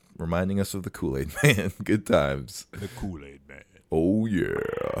reminding us of the Kool-Aid Man. Good times. The Kool-Aid Man. Oh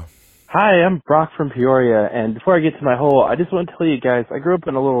yeah. Hi, I'm Brock from Peoria, and before I get to my hole, I just want to tell you guys I grew up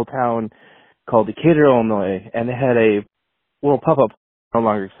in a little town called Decatur, Illinois, and they had a little pop-up no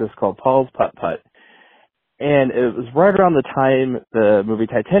longer exists called Paul's Putt Putt. And it was right around the time the movie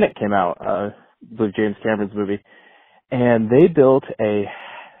Titanic came out, I believe James Cameron's movie, and they built a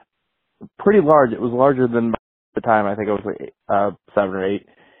pretty large, it was larger than the time, I think it was like 7 or 8,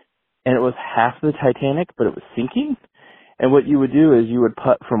 and it was half the Titanic, but it was sinking. And what you would do is you would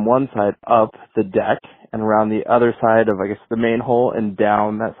putt from one side up the deck and around the other side of, I guess, the main hole and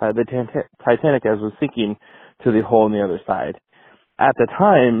down that side of the Titanic as it was sinking to the hole on the other side. At the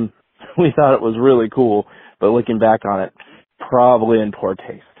time, we thought it was really cool, but looking back on it, probably in poor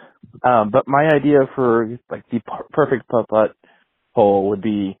taste. But my idea for like the perfect putt-putt hole would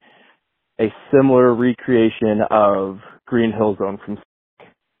be a similar recreation of Green Hill Zone from Stick.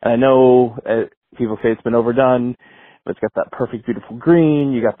 And I know people say it's been overdone, but it's got that perfect, beautiful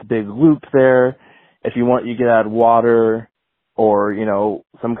green. You got the big loop there. If you want, you could add water or, you know,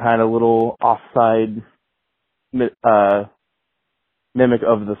 some kind of little offside mimic of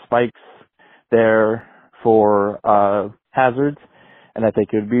the spikes there for hazards. And I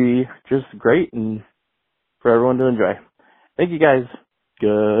think it would be just great and for everyone to enjoy. Thank you, guys.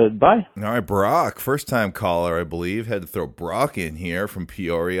 Goodbye. All right, Brock, first-time caller, I believe. Had to throw Brock in here from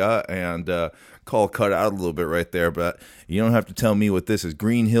Peoria, and call cut out a little bit right there, but you don't have to tell me what this is.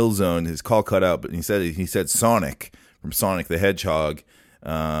 Green Hill Zone, his call cut out, but he said Sonic from Sonic the Hedgehog. You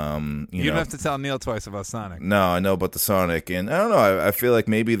don't have to tell Neil twice about Sonic. No, I know about the Sonic, and I don't know. I feel like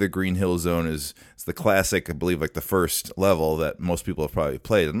maybe the Green Hill Zone is the classic. I believe like the first level that most people have probably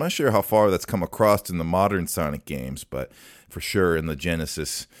played. I'm not sure how far that's come across in the modern Sonic games, but for sure in the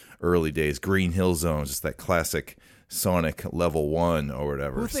Genesis early days, Green Hill Zone is just that classic Sonic level 1 or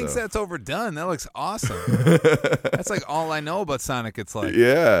whatever. Who thinks that's overdone? That looks awesome. That's like all I know about Sonic. It's like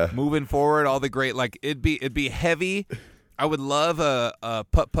moving forward, all the great it'd be heavy. I would love a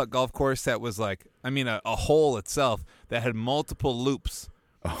putt-putt golf course that was a hole itself that had multiple loops.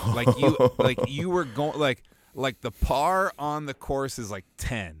 Like you were going like the par on the course is like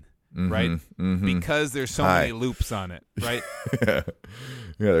 10, right? Mm-hmm. Because there's so many loops on it, right? Yeah,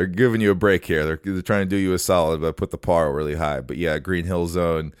 they're giving you a break here. They're trying to do you a solid, but put the par really high. But yeah, Green Hill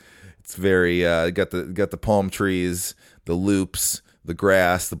Zone, it's very got the palm trees, the loops, the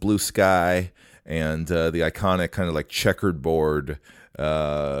grass, the blue sky. And the iconic kind of like checkered board,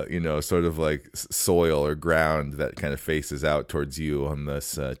 sort of like soil or ground that kind of faces out towards you on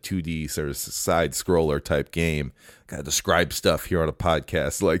this 2D sort of side scroller type game. Gotta describe stuff here on a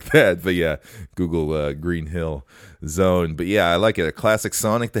podcast like that. But yeah, Google Green Hill Zone. But yeah, I like it. A classic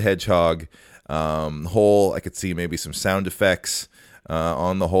Sonic the Hedgehog hole. I could see maybe some sound effects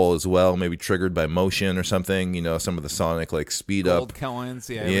on the hole as well, maybe triggered by motion or something. Some of the Sonic speed gold up. Gold coins,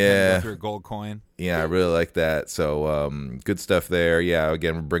 yeah. Go through a gold coin. Yeah, I really like that. So good stuff there. Yeah,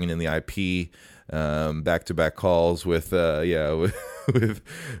 again, we're bringing in the IP. Back-to-back calls with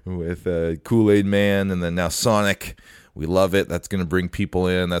Kool-Aid Man, and then now Sonic. We love it. That's going to bring people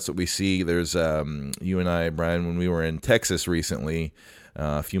in. That's what we see. There's you and I, Brian, when we were in Texas recently.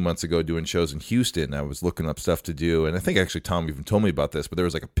 A few months ago doing shows in Houston, I was looking up stuff to do, and I think actually Tom even told me about this, but there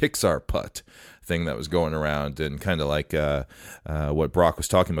was like a Pixar putt thing that was going around, and kind of like what Brock was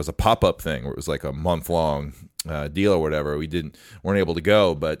talking about was a pop-up thing where it was like a month-long deal or whatever. Weren't able to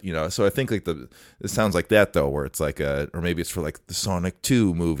go, but so I think like it sounds like that though, where it's like or maybe it's for like the Sonic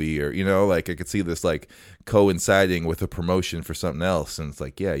 2 movie, or I could see this like coinciding with a promotion for something else, and it's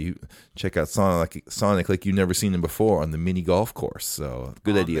like, yeah, you check out Sonic like you've never seen him before on the mini golf course. So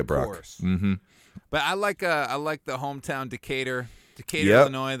good idea, Brock. Mm-hmm. But I like the hometown Decatur,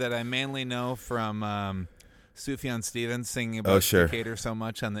 Illinois, that I mainly know from Sufjan Stevens singing about Decatur so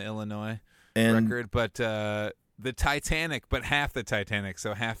much on the Illinois record. But the Titanic, but half the Titanic,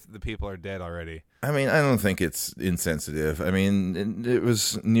 so half the people are dead already. I mean, I don't think it's insensitive. I mean, it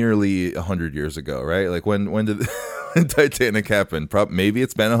was nearly 100 years ago, right? Like when did Titanic happen? Maybe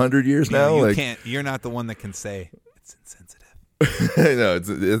it's been 100 years now. You're not the one that can say it's insensitive. No,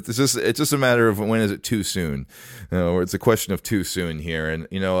 it's just a matter of when is it too soon. It's a question of too soon here. And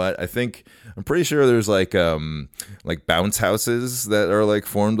you know what? I'm pretty sure there's like bounce houses that are like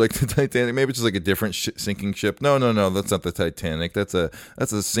formed like the Titanic. Maybe it's just like a different sinking ship. No, that's not the Titanic. That's a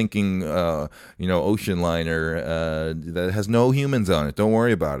sinking ocean liner that has no humans on it. Don't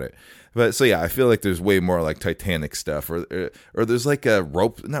worry about it. But so yeah, I feel like there's way more like Titanic stuff, or there's like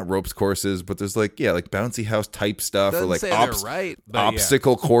not ropes courses, but there's like bouncy house type stuff, or like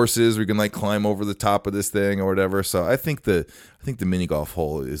obstacle courses where you can like climb over the top of this thing or whatever. So I think the mini golf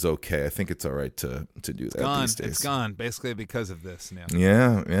hole is okay. I think it's all right to do that these days. It's gone basically because of this now.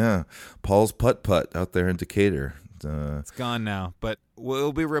 Yeah. Paul's putt out there in Decatur. It's gone now, but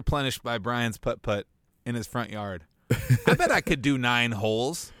will be replenished by Brian's putt in his front yard. I bet I could do 9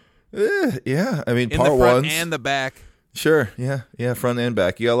 holes. Yeah, I mean, in par the front ones and the back. Sure, yeah, front and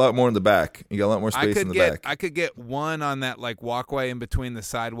back. You got a lot more in the back. You got a lot more space in the back. I could get one on that like walkway in between the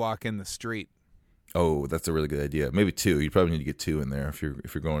sidewalk and the street. Oh, that's a really good idea. Maybe 2. You probably need to get 2 in there if you're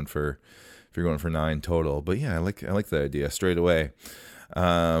going for 9 total. But yeah, I like that idea straight away.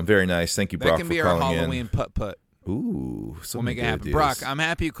 Very nice. Thank you, Brock, for calling in. That can be our Halloween putt. Ooh, we'll make it happen. Ideas. Brock, I'm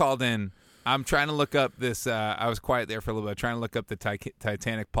happy you called in. I'm trying to look up this. I was quiet there for a little bit. Trying to look up the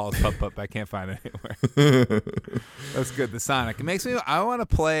Titanic Paul's putt, but I can't find it anywhere. That's good. The Sonic. It makes me. I want to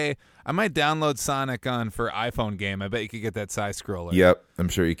play. I might download Sonic for iPhone game. I bet you could get that side scroller. Yep, I'm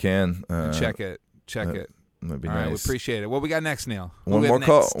sure you can. Check it. That'd be nice. All right, we appreciate it. What we got next, Neil? One more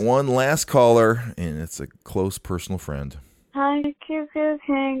call. One last caller, and it's a close personal friend. Hi, Cuckoo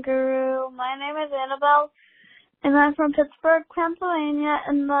Kangaroo. My name is Annabelle. And I'm from Pittsburgh, Pennsylvania,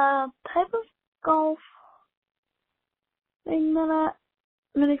 and the type of golf thing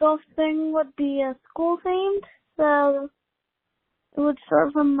mini golf thing would be a school themed. So it would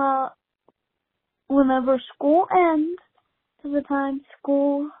start from whenever school ends, to the time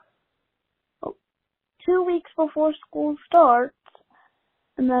 2 weeks before school starts,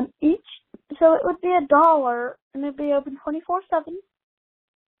 and then so it would be $1, and it'd be open 24/7.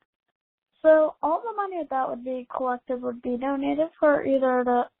 So all the money that would be collected would be donated for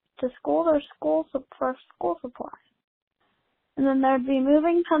either to school or for school supplies. And then there'd be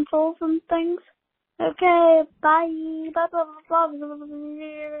moving pencils and things. Okay, bye. Bye, blah, blah, blah, blah.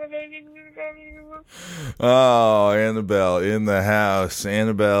 Oh, Annabelle in the house.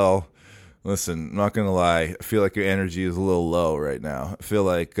 Annabelle, listen, I'm not going to lie. I feel like your energy is a little low right now. I feel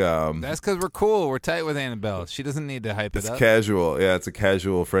like... That's because we're cool. We're tight with Annabelle. She doesn't need to hype it up. It's casual. Yeah, it's a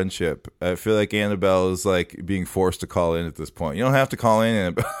casual friendship. I feel like Annabelle is like being forced to call in at this point. You don't have to call in,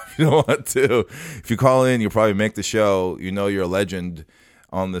 Annabelle, if you don't want to. If you call in, you'll probably make the show. You know you're a legend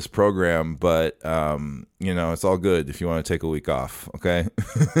on this program, but it's all good if you want to take a week off, okay?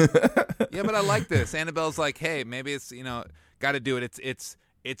 Yeah, but I like this. Annabelle's like, hey, maybe it's, got to do it.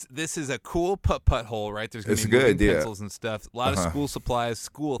 This is a cool putt hole, right? There's going to be moving pencils and stuff. A lot of school supplies,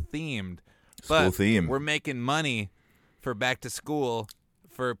 school themed. But we're making money for back to school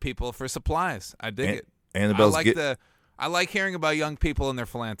for people for supplies. I dig it. Annabelle's I like hearing about young people and their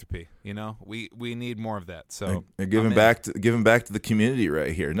philanthropy. We need more of that. So giving back to the community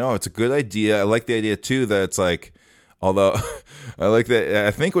right here. No, it's a good idea. I like the idea too that it's like, although I like that.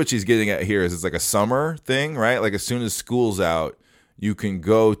 I think what she's getting at here is it's like a summer thing, right? Like as soon as school's out, you can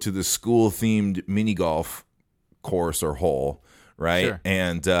go to the school themed mini golf course or hole, right? Sure.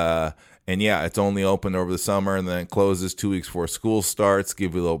 And yeah, it's only open over the summer and then it closes 2 weeks before school starts.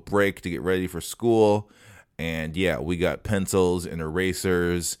 Give you a little break to get ready for school. And yeah, we got pencils and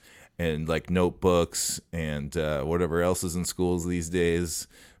erasers and like notebooks and whatever else is in schools these days.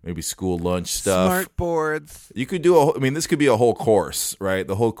 Maybe school lunch stuff. Smart boards. You could do this could be a whole course, right?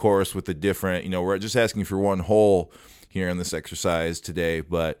 The whole course with the different, we're just asking for one hole here in this exercise today,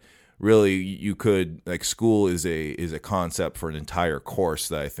 but really you could, like, school is a concept for an entire course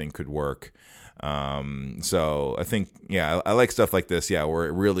that I think could work. So I think, I like stuff like this, where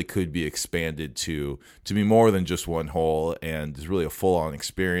it really could be expanded to be more than just one hole, and it's really a full-on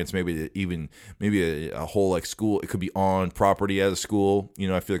experience. Maybe a whole like school. It could be on property as a school.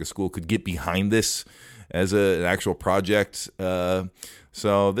 I feel like a school could get behind this as an actual project.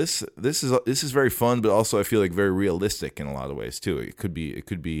 So this is very fun, but also I feel like very realistic in a lot of ways too. It could be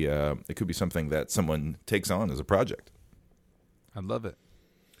something that someone takes on as a project. I love it.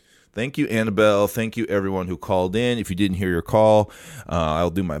 Thank you, Annabelle. Thank you, everyone who called in. If you didn't hear your call, I'll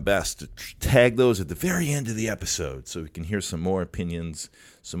do my best to tag those at the very end of the episode so we can hear some more opinions,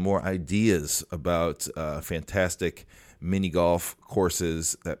 some more ideas about fantastic mini golf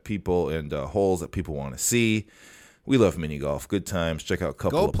courses that people and holes that people want to see. We love mini golf. Good times. Check out a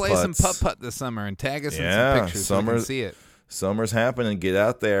couple of putts. Go play some putt-putt this summer and tag us in some pictures so we can see it. Summer's happening. Get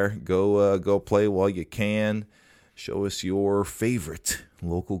out there. Go play while you can. Show us your favorite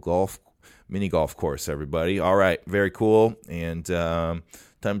local mini golf course, everybody. All right, very cool. And time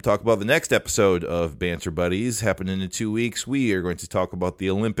to talk about the next episode of Banter Buddies, happening in 2 weeks. We are going to talk about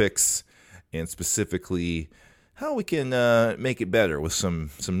the Olympics and specifically how we can make it better with some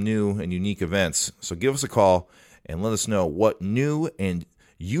new and unique events. So give us a call and let us know what new and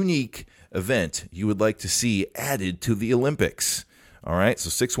unique event you would like to see added to the Olympics. All right, so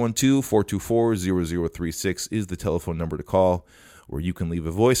 612-424-0036 is the telephone number to call, where you can leave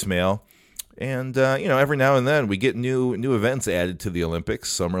a voicemail. And, every now and then we get new events added to the Olympics,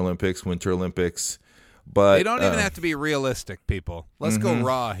 Summer Olympics, Winter Olympics. But they don't even have to be realistic, people. Let's go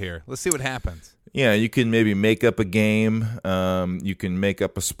raw here. Let's see what happens. Yeah, you can maybe make up a game. You can make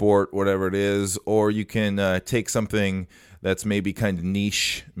up a sport, whatever it is. Or you can take something that's maybe kind of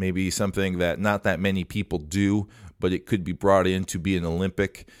niche, maybe something that not that many people do, but it could be brought in to be an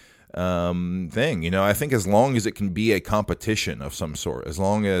Olympic thing. I think as long as it can be a competition of some sort, as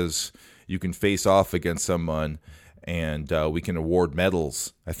long as you can face off against someone and we can award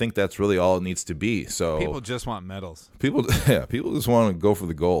medals, I think that's really all it needs to be. So people just want medals. People just want to go for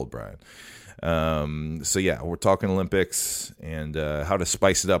the gold, Brian. We're talking Olympics and how to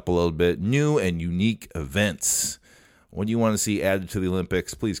spice it up a little bit. New and unique events. What do you want to see added to the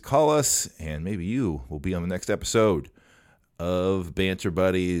Olympics? Please call us, and maybe you will be on the next episode of Banter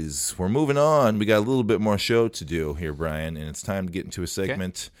Buddies. We're moving on. We got a little bit more show to do here, Brian, and it's time to get into a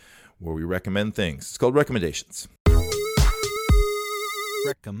segment where we recommend things. It's called Recommendations.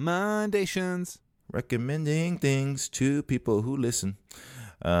 Recommendations. Recommending things to people who listen.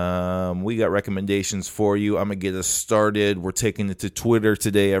 We got recommendations for you. I'm going to get us started. We're taking it to Twitter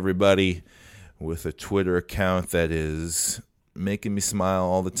today, everybody, with a Twitter account that is making me smile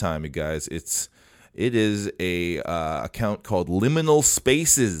all the time, you guys. It's It is a account called Liminal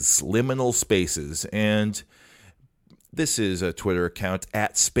Spaces. Liminal Spaces. And this is a Twitter account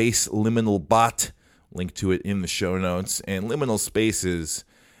at Space Liminal Bot. Link to it in the show notes. And Liminal Spaces,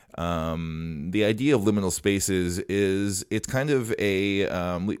 the idea of liminal spaces is it's kind of a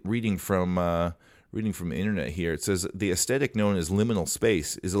reading from the internet here. It says the aesthetic known as liminal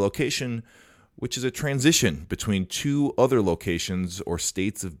space is a location which is a transition between two other locations or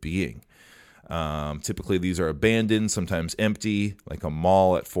states of being. Typically, these are abandoned, sometimes empty, like a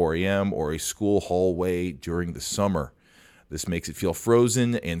mall at 4 a.m. or a school hallway during the summer. This makes it feel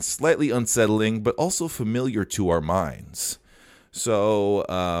frozen and slightly unsettling, but also familiar to our minds. So,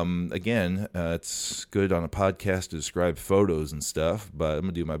 again, it's good on a podcast to describe photos and stuff, but I'm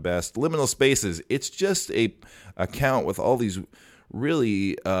going to do my best. Liminal Spaces, it's just a account with all these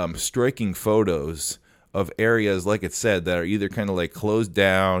really striking photos of areas, like it said, that are either kind of like closed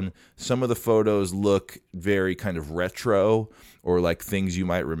down. Some of the photos look very kind of retro or like things you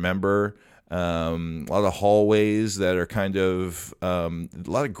might remember. A lot of hallways that are kind of a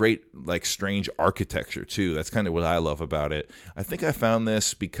lot of great, like, strange architecture too. That's kind of what I love about it. I think I found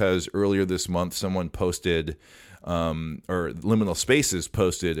this because earlier this month someone posted, or Liminal Spaces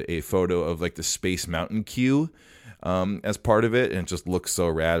posted a photo of like the Space Mountain queue as part of it, and it just looks so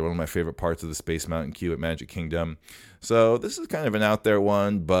rad. One of my favorite parts of the Space Mountain queue at Magic Kingdom. So this is kind of an out there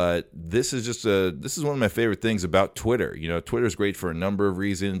one, but this is one of my favorite things about Twitter. You know, Twitter is great for a number of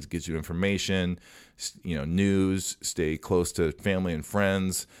reasons. It gives you information, you know, news, stay close to family and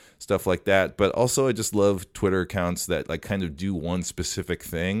friends, stuff like that. But also I just love Twitter accounts that like kind of do one specific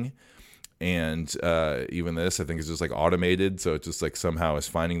thing. And even this, I think, is just like automated. So it just like somehow is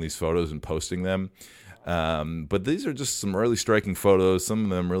finding these photos and posting them. But these are just some really striking photos. Some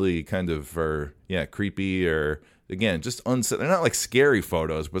of them really kind of are, creepy, or again, just unsettling. They're not like scary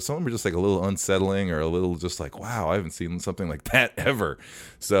photos, but some of them are just like a little unsettling or a little just like, wow, I haven't seen something like that ever.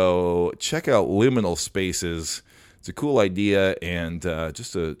 So check out Liminal Spaces. It's a cool idea, and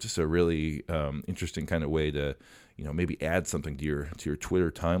just a really interesting kind of way to, you know, maybe add something to your Twitter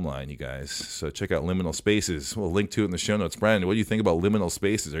timeline, you guys. So check out Liminal Spaces. We'll link to it in the show notes. Brian, what do you think about Liminal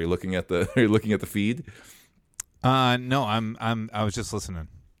Spaces? Are you looking at the feed? No, I was just listening.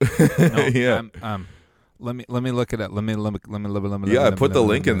 No, yeah. Let me look it up. Let me. Yeah, I put the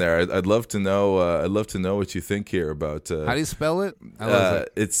link in there. I'd love to know. I'd love to know what you think here about. How do you spell it?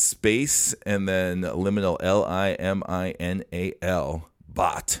 It's space and then liminal, Liminal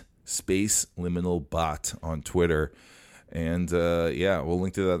bot. Space Liminal Bot on Twitter, and we'll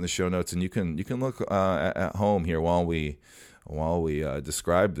link to that in the show notes, and you can look at home here while we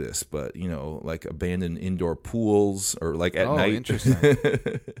describe this. But you know, like abandoned indoor pools, or like at night. Interesting.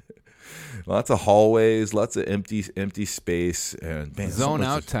 Lots of hallways, lots of empty space, and man, zone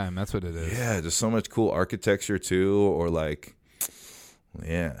out time. That's what it is. Yeah, just so much cool architecture too, or like.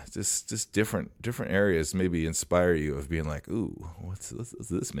 Yeah, just different areas maybe inspire you of being like, ooh, what's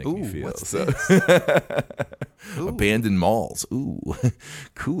this make me feel? So, abandoned malls. Ooh,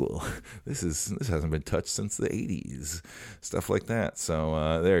 cool. This hasn't been touched since the 80s. Stuff like that.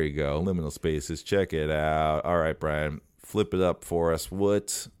 So there you go. Liminal Spaces. Check it out. All right, Brian, flip it up for us.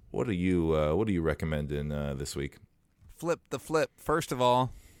 What are you recommending this week? Flip the flip. First of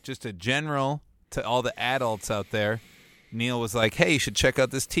all, just a general to all the adults out there. Neil was like, hey, you should check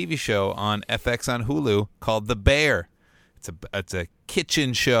out this TV show on FX on Hulu called The Bear. It's a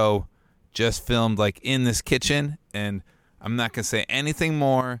kitchen show just filmed like in this kitchen, and I'm not going to say anything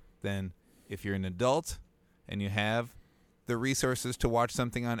more than if you're an adult and you have the resources to watch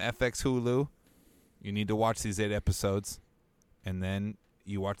something on FX Hulu, you need to watch these 8 episodes, and then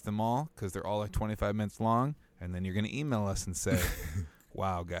you watch them all because they're all like 25 minutes long, and then you're going to email us and say,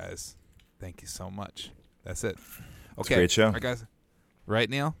 wow, guys, thank you so much. That's it. Okay, great show. All right, guys. Right,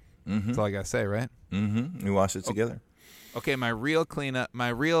 Neil? Mm-hmm. That's all I got to say, right? Mm-hmm. We watched it together. Okay, my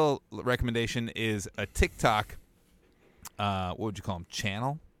real recommendation is a TikTok, what would you call them,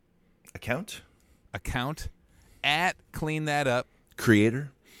 channel? Account? At Clean That Up.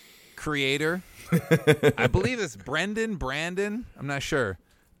 Creator. I believe it's Brandon. I'm not sure.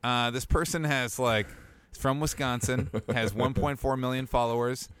 This person has is from Wisconsin, has 1.4 million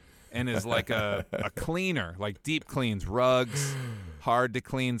followers, and is like a cleaner, like deep cleans rugs, hard to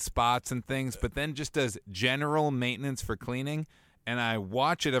clean spots and things, but then just does general maintenance for cleaning. And I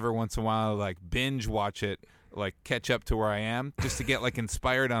watch it every once in a while, like binge watch it, like catch up to where I am, just to get like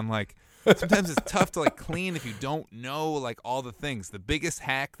inspired on like, sometimes it's tough to like clean if you don't know like all the things. The biggest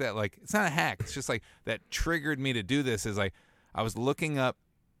hack that like, it's not a hack, it's just like that triggered me to do this is like, I was looking up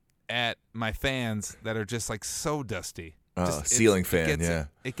at my fans that are just like so dusty. Ceiling fan, yeah.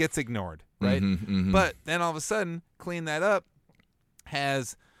 It gets ignored. right? Mm-hmm. But then all of a sudden, Clean That Up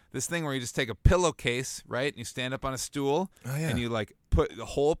has this thing where you just take a pillowcase, right? And you stand up on a stool, and you like put the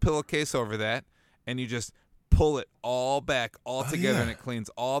whole pillowcase over that, and you just pull it all back all together, and it cleans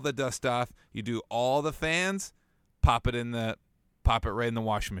all the dust off. You do all the fans, pop it right in the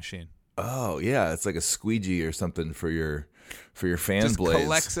washing machine. Oh yeah, it's like a squeegee or something for your fan just blades.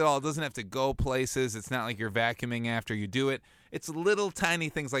 Collects it all. It doesn't have to go places. It's not like you're vacuuming after you do it. It's little tiny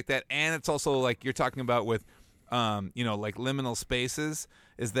things like that, and it's also like you're talking about with, like liminal spaces.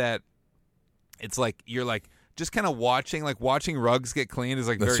 Is that it's like you're like just kind of watching rugs get cleaned is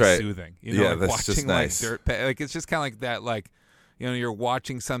like That's very right. soothing. Yeah, like that's watching just nice. like dirt, like it's just kind of like that. Like you're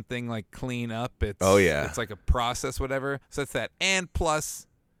watching something like clean up. It's it's like a process, whatever. So that's that, and plus.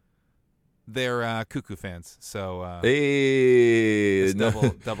 They're cuckoo fans, so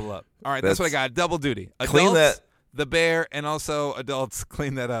double up. All right, that's what I got. Double duty. Adults, clean that. The bear, and also adults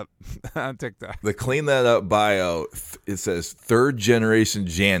clean that up on TikTok. The Clean That Up bio, it says third generation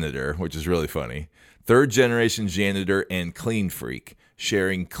janitor, which is really funny. Third generation janitor and clean freak,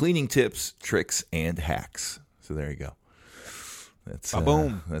 sharing cleaning tips, tricks, and hacks. So there you go. That's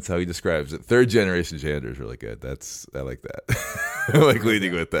boom. That's how he describes it. Third generation janitor is really good. I like that. I like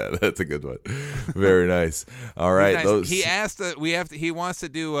leading with that. That's a good one. Very nice. All right. Nice. He asked. He wants to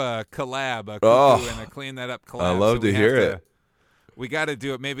do a collab, a cuckoo and a Clean That Up collab. I love to hear it. We got to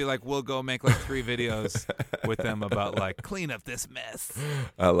do it. Maybe like we'll go make like 3 videos with them about like clean up this mess.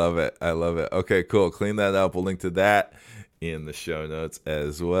 I love it. Okay, cool. Clean That Up. We'll link to that in the show notes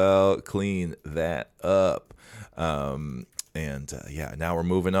as well. Clean That Up. Now we're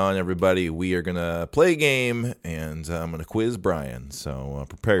moving on, everybody. We are going to play a game, and I'm going to quiz Brian. So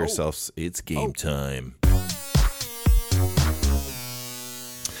prepare yourselves. It's game time.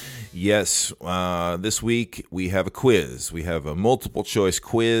 Yes, this week we have a quiz. We have a multiple choice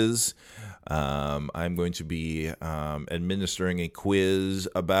quiz. I'm going to be administering a quiz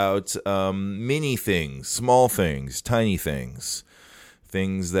about mini things, small things, tiny things.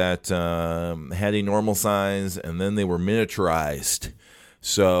 Things that had a normal size, and then they were miniaturized.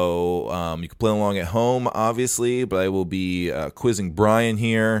 So you can play along at home, obviously, but I will be quizzing Brian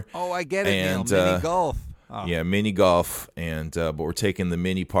here. Oh, I get it, Neil. Mini golf. Oh. Yeah, mini golf, but we're taking the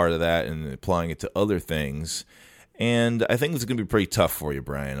mini part of that and applying it to other things. And I think it's going to be pretty tough for you,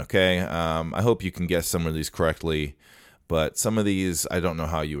 Brian, okay? I hope you can guess some of these correctly, but some of these, I don't know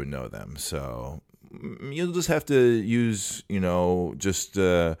how you would know them, so... You'll just have to use, just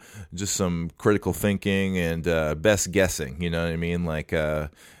some critical thinking and best guessing. You know what I mean? Like, what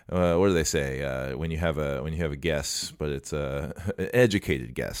do they say when you have a guess, but it's an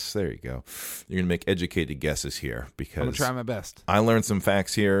educated guess? There you go. You're gonna make educated guesses here because I'm gonna try my best. I learned some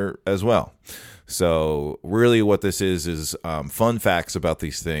facts here as well. So really, what this is fun facts about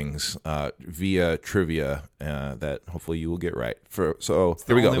these things via trivia that hopefully you will get right. So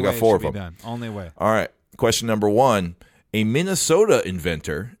here we go. We got 4 of them. Done. Only way. All right. Question number 1. A Minnesota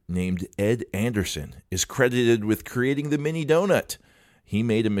inventor named Ed Anderson is credited with creating the mini donut. He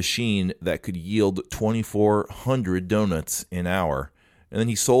made a machine that could yield 2,400 donuts an hour, and then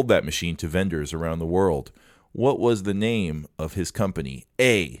he sold that machine to vendors around the world. What was the name of his company?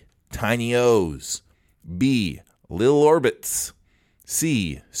 A. Tiny O's. B. Lil Orbits.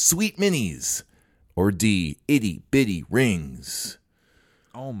 C. Sweet Minis. Or D. Itty Bitty Rings.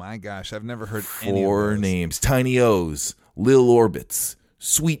 Oh my gosh, I've never heard any of 4 those. names. Tiny O's, Lil Orbits,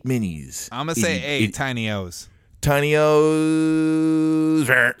 Sweet Minis. I'm going to say A, Tiny O's. Tiny O's.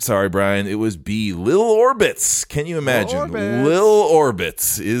 Sorry, Brian. It was B, Lil Orbits. Can you imagine? Lil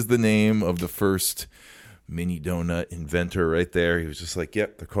Orbits is the name of the first mini donut inventor right there. He was just like,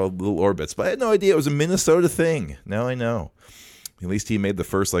 yep, they're called Lil Orbits. But I had no idea it was a Minnesota thing. Now I know. At least he made the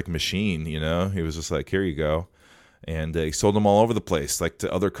first machine, He was just like, here you go. And he sold them all over the place,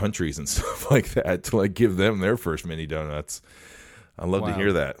 to other countries and stuff like that, to give them their first mini donuts. I love to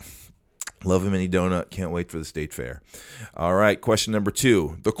hear that. Love a mini donut. Can't wait for the state fair. All right, question number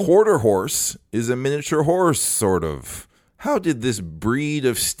 2. The quarter horse is a miniature horse, sort of. How did this breed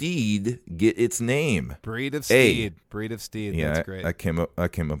of steed get its name? Breed of steed. Yeah, that's great. I came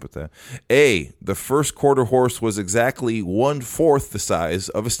up with that. A. The first quarter horse was exactly 1/4 the size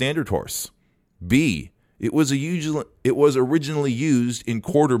of a standard horse. B. It was originally used in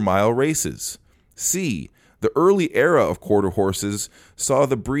quarter-mile races. C. The early era of quarter horses saw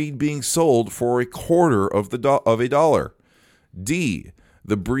the breed being sold for $0.25 of a dollar. D.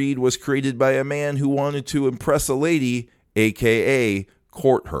 The breed was created by a man who wanted to impress a lady, a.k.a.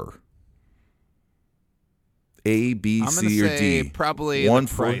 court her. A, B, C, or D? Probably the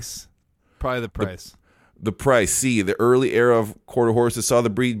price. Probably the price. The price. C, the early era of quarter horses saw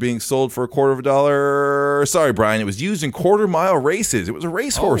the breed being sold for $0.25. Sorry, Brian. It was used in quarter-mile races. It was a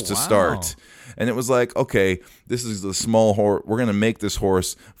racehorse to start. And it was like, okay, this is the small horse. We're going to make this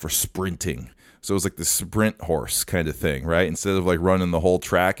horse for sprinting. So it was like the sprint horse kind of thing, right? Instead of like running the whole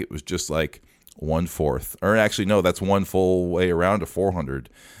track, it was just like 1/4. Or actually, no, that's one full way around a 400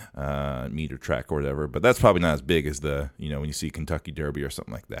 meter track or whatever. But that's probably not as big as the, when you see Kentucky Derby or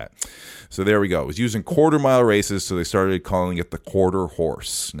something like that. So there we go. It was used in quarter-mile races, so they started calling it the quarter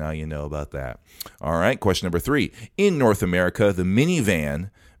horse. Now you know about that. All right, question number 3. In North America, the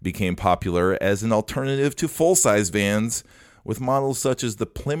minivan became popular as an alternative to full-size vans, with models such as the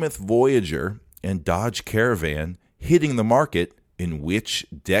Plymouth Voyager and Dodge Caravan hitting the market in which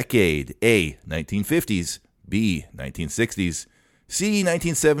decade? A, 1950s, B, 1960s, C,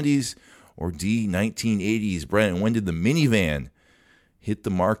 1970s, or D, 1980s? Brent, when did the minivan hit the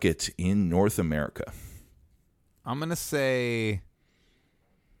market in North America? I'm going to say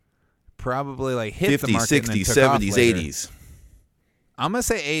probably like hit 50s, the market 60s, and then took off 70s, later. 80s. I'm going to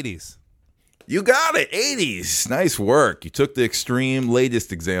say 80s. You got it. 80s. Nice work. You took the extreme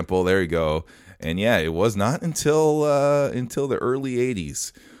latest example. There you go. And yeah, it was not until the early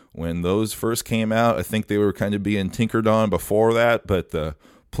 80s when those first came out. I think they were kind of being tinkered on before that, but the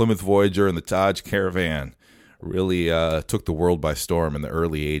Plymouth Voyager and the Dodge Caravan really took the world by storm in the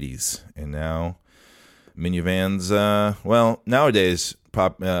early 80s. And now minivans, nowadays,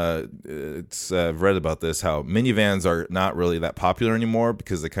 I've read about this, how minivans are not really that popular anymore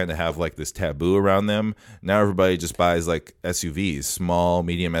because they kind of have like this taboo around them. Now everybody just buys like SUVs, small,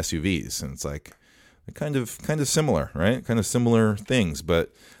 medium SUVs, and it's like kind of similar, right? Kind of similar things,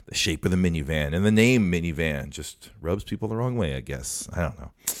 but the shape of the minivan and the name minivan just rubs people the wrong way, I guess. I don't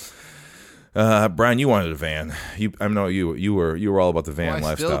know. Brian, you wanted a van. I know you were all about the van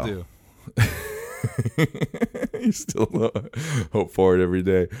lifestyle. I still do. You still hope for it every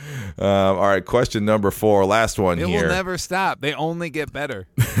day. All right, question number 4, last one here. It will never stop. They only get better.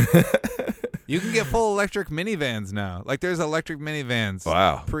 You can get full electric minivans now. Like there's electric minivans.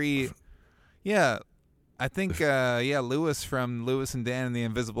 Wow. I think Lewis from Lewis and Dan and the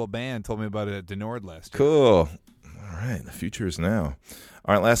Invisible Band told me about it at Denord last year. Cool. All right, the future is now.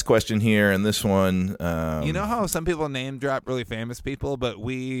 All right, last question here, and this one... you know how some people name drop really famous people, but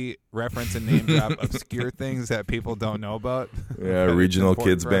we reference and name drop obscure things that people don't know about? Yeah, regional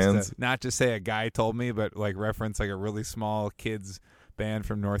kids bands. Not just say a guy told me, but like reference like a really small kids band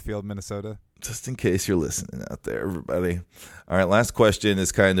from Northfield, Minnesota. Just in case you're listening out there, everybody. All right, last question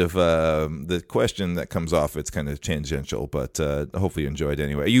is kind of the question that comes off. It's kind of tangential, but hopefully you enjoyed it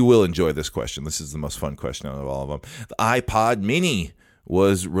anyway. You will enjoy this question. This is the most fun question out of all of them. The iPod Mini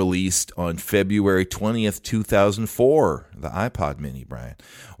was released on February 20th, 2004. The iPod Mini, Brian.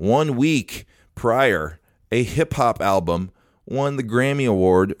 1 week prior, a hip-hop album won the Grammy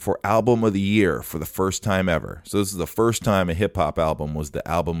Award for Album of the Year for the first time ever. So this is the first time a hip-hop album was the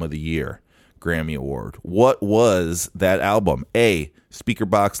Album of the Year Grammy Award. What was that album? A,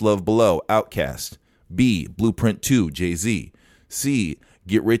 Speakerboxxx Love Below, Outkast. B, Blueprint 2, Jay-Z. C,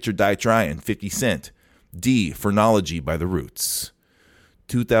 Get Rich or Die Tryin', 50 Cent. D, Phrenology by The Roots.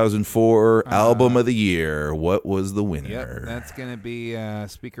 2004 Album of the Year. What was the winner? Yep, that's going to be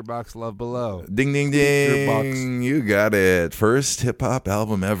Speakerboxxx Love Below. Ding, ding, ding. You got it. First hip-hop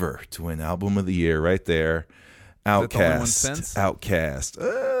album ever to win Album of the Year right there. Outkast.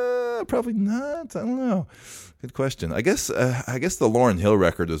 Outkast. Probably not. I don't know. Good question. I guess the Lauryn Hill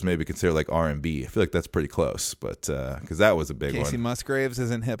record was maybe considered like R&B. I feel like that's pretty close, but because that was a big one. Casey Musgraves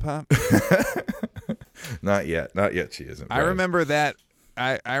isn't hip-hop? Not yet. She isn't. I remember that.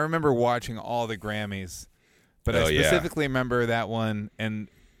 I remember watching all the Grammys, but I specifically remember that one, and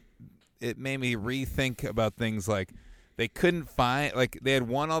it made me rethink about things like they couldn't find, like they had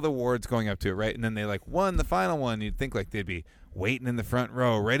won all the awards going up to it, right? And then they like won the final one. You'd think like they'd be waiting in the front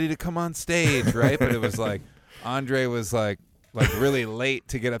row, ready to come on stage, right? But it was like Andre was like really late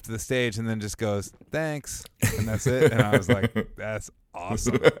to get up to the stage, and then just goes, "Thanks," and that's it. And I was like, "That's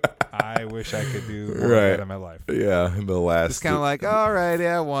awesome. I wish I could do more of that in my life." Yeah, the last. Just kind of like, all right,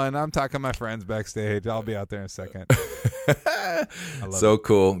 yeah, I won. I'm talking to my friends backstage. I'll be out there in a second. So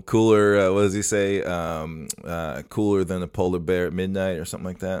cool. Cooler, what does he say? Cooler than a polar bear at midnight or something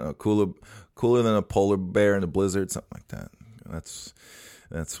like that. Oh, cooler than a polar bear in a blizzard, something like that.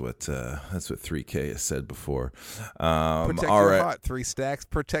 That's what 3K has said before. Protect your heart. 3 stacks.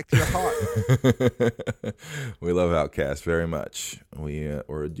 Protect your heart. We love Outkast very much.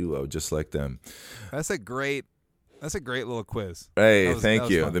 We're a duo just like them. That's a great That's a great little quiz. Hey,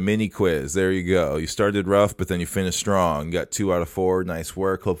 thank you. Fun. The mini quiz. There you go. You started rough, but then you finished strong. You got 2 out of 4. Nice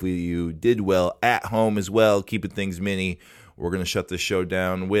work. Hopefully you did well at home as well, keeping things mini. We're going to shut this show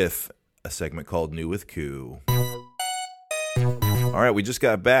down with a segment called New with Q. All right, we just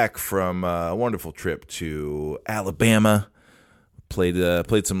got back from a wonderful trip to Alabama.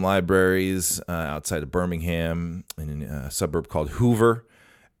 Played some libraries outside of Birmingham in a suburb called Hoover,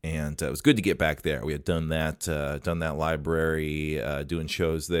 and it was good to get back there. We had done that library, doing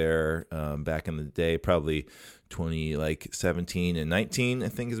shows there back in the day, probably 2017 and 19, I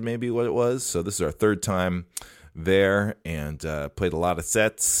think is maybe what it was. So this is our 3rd time there, and played a lot of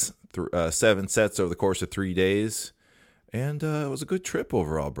sets, 7 sets over the course of 3 days. And it was a good trip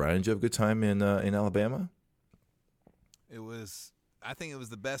overall, Brian. Did you have a good time in Alabama? It was. I think it was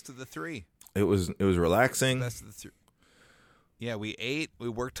the best of the 3. It was relaxing. Best of the 3. Yeah, we ate, we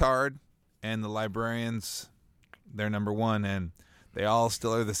worked hard, and the librarians, they're number 1, and they all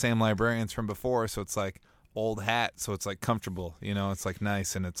still are the same librarians from before. So it's like old hat, so it's like comfortable. It's like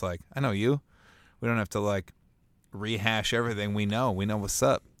nice, and it's like I know you. We don't have to like rehash everything. We know what's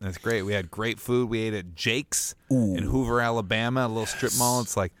up. And it's great. We had great food. We ate at Jake's in Hoover, Alabama, a little strip mall.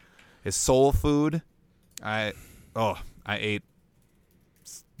 It's soul food. I ate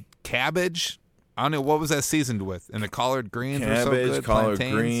cabbage. I don't know what was that seasoned with, and the collard greens were so good. Collard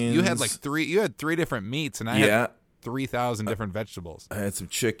plantains. greens. You had like 3 different meats, and I had 3,000 different vegetables. I had some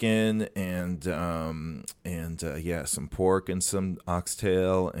chicken and some pork and some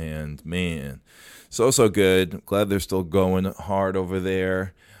oxtail, and man, so good. Glad they're still going hard over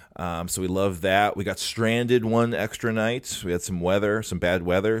there. So we love that. We got stranded one extra night. We had some bad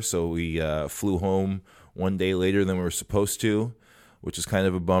weather, so we flew home one day later than we were supposed to, which is kind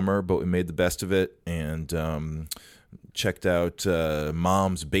of a bummer, but we made the best of it and checked out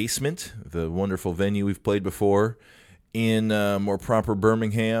Mom's Basement, the wonderful venue we've played before in more proper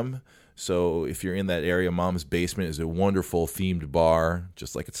Birmingham. So if you're in that area, Mom's Basement is a wonderful themed bar,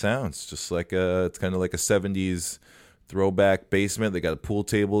 just like it sounds. Just like it's kind of like a 70s throwback basement. They got a pool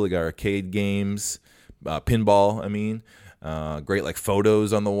table. They got arcade games, pinball, I mean. Great like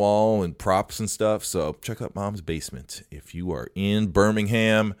photos on the wall and props and stuff. So check out Mom's Basement if you are in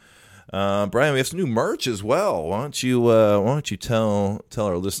Birmingham. Brian, we have some new merch as well. Why don't you tell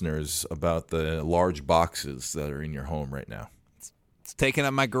our listeners about the large boxes that are in your home right now? It's taking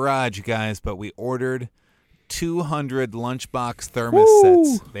up my garage, you guys, but we ordered 200 lunchbox thermos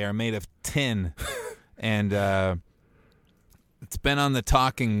sets. They are made of tin, and it's been on the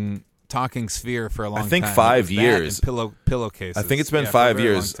talking sphere for a long time. I think 5 years. Pillowcases. I think it's been 5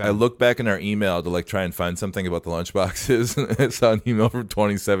 years. I look back in our email to like try and find something about the lunchboxes. And I saw an email from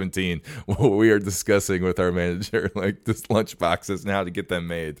 2017 where we are discussing with our manager like this lunchboxes and how to get them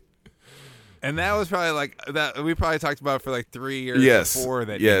made. And that was probably like that. We probably talked about it for like 3 years before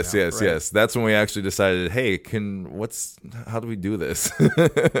that. Yes. Right? That's when we actually decided, hey, how do we do this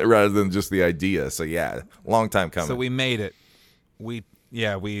rather than just the idea? So yeah, long time coming. So we made it. We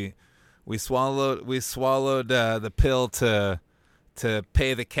swallowed the pill to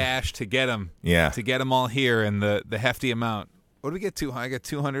pay the cash to get them. Yeah. To get them all here in the hefty amount. What did we get? I got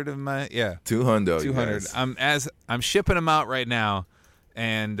 200 of my 200. 200. I'm shipping them out right now,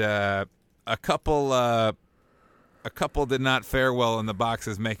 and a couple did not fare well in the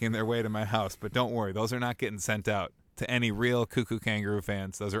boxes making their way to my house. But don't worry, those are not getting sent out to any real Cuckoo Kangaroo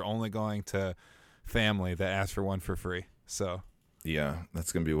fans. Those are only going to family that asked for one for free. So. Yeah,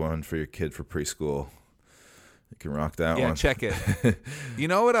 that's going to be one for your kid for preschool. You can rock that one. Yeah, check it. You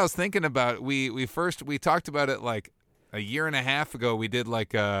know what I was thinking about? We talked about it like a year and a half ago. We did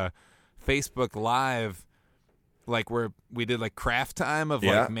like a Facebook Live, like where we did like craft time of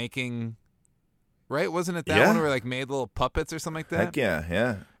like making, right? Wasn't it that one where we like made little puppets or something like that? Heck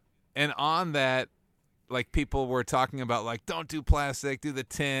yeah. And on that, like people were talking about like, don't do plastic, do the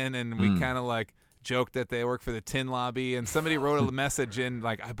tin. And we kind of like joked that they work for the tin lobby, and somebody wrote a message in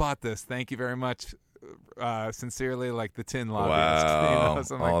like, I bought this, thank you very much, sincerely, like the tin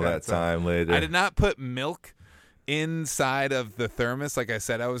lobbyist. Wow. All that time later. I did not put milk inside of the thermos like I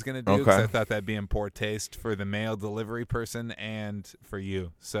said I was going to do, because I thought that'd be in poor taste for the mail delivery person and for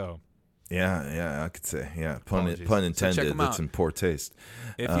you. So yeah, I could say pun intended. So that's in poor taste.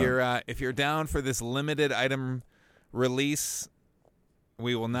 If you're down for this limited item release,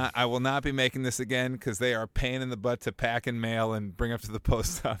 I will not be making this again, because they are a pain in the butt to pack and mail and bring up to the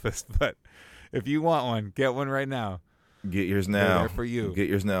post office. But if you want one, get one right now. Get yours now. They're for you. Get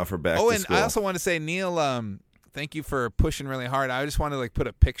yours now for back to school. And I also want to say, Neil, thank you for pushing really hard. I just wanted to like put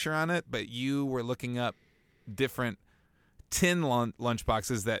a picture on it, but you were looking up different tin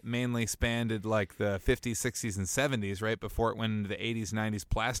lunchboxes that mainly spanned like the 50s, 60s, and 70s, right before it went into the 80s, 90s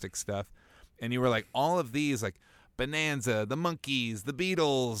plastic stuff. And you were like, all of these, like Bonanza, the Monkees, the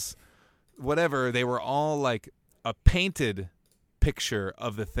Beatles, whatever, they were all like a painted picture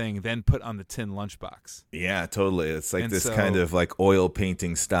of the thing, then put on the tin lunchbox. Yeah, totally. It's like And this so- kind of like oil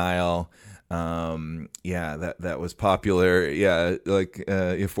painting style. That was popular. Yeah, like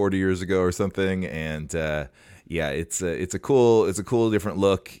 40 years ago or something. And it's a cool different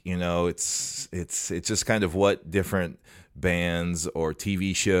look. You know, it's just kind of what different bands or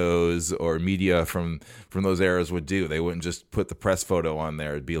TV shows or media from those eras would do. They wouldn't just put the press photo on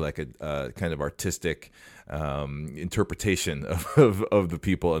there. It'd be like a kind of artistic interpretation of the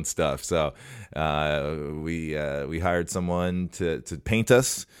people and stuff. So we hired someone to paint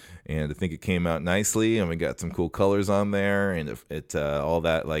us, and I think it came out nicely, and we got some cool colors on there, and it all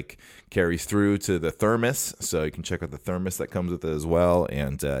that like carries through to the thermos, so you can check out the thermos that comes with it as well.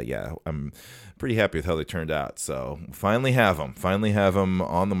 And I'm pretty happy with how they turned out. So finally have them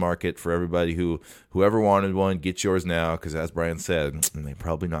on the market for everybody whoever wanted one. Get yours now, because as Brian said, they're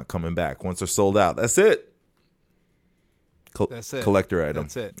probably not coming back once they're sold out. That's it. That's it. Collector item.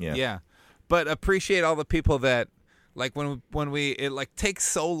 That's it. Yeah. But appreciate all the people that, like, when we it like takes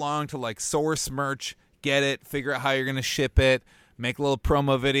so long to like source merch, get it, figure out how you're gonna ship it, make little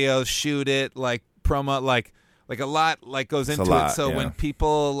promo videos, shoot it, like promo, like a lot like goes into it. So when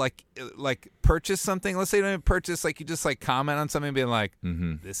people like purchase something, let's say you don't even purchase, like you just like comment on something being like,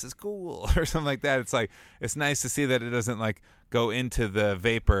 this is cool or something like that. It's like, it's nice to see that it doesn't like go into the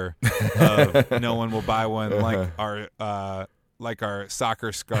vapor of no one will buy one, like our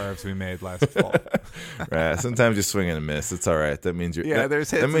soccer scarves we made last fall. Right. Sometimes you swing and a miss. It's all right. That means you're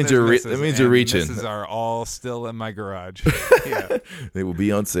there's hits. That means you're reaching. Misses are all still in my garage. Yeah. They will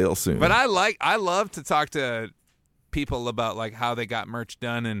be on sale soon. But I love to talk to people about like how they got merch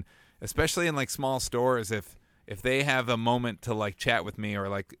done, and especially in like small stores, if they have a moment to like chat with me, or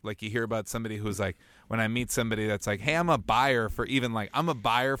like you hear about somebody who's like, when I meet somebody that's like, hey, I'm a buyer for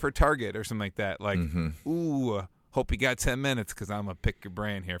Target or something like that, like, ooh, hope you got 10 minutes because I'm going to pick your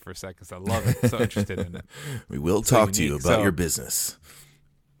brain here for a second because I love it. So interested in it. We will talk to you about your business.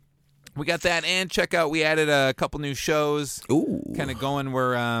 We got that, and check out, we added a couple new shows. Ooh. Kind of going,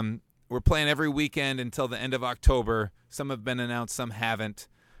 we're playing every weekend until the end of October. Some have been announced, some haven't.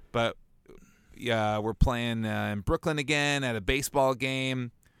 But yeah, we're playing in Brooklyn again at a baseball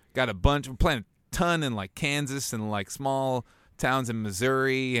game. Got a bunch. We're playing a ton in like Kansas and like small towns in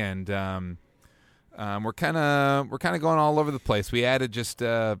Missouri, and we're kind of going all over the place. We added just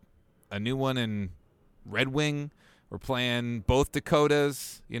a new one in Red Wing. We're playing both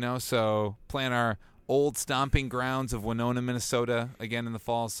Dakotas, so playing our old stomping grounds of Winona, Minnesota again in the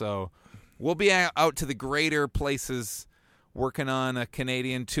fall. So we'll be out to the greater places, working on a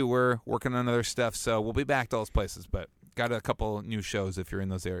Canadian tour, working on other stuff. So we'll be back to those places, but got a couple new shows if you're in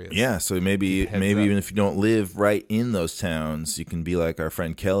those areas. Yeah, so maybe even if you don't live right in those towns, you can be like our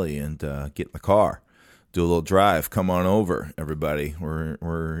friend Kelly and get in the car, do a little drive. Come on over, everybody.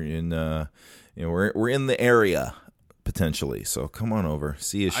 We're in we're in the area potentially, so come on over,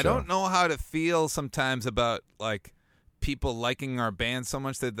 see a show. I don't know how to feel sometimes about like people liking our band so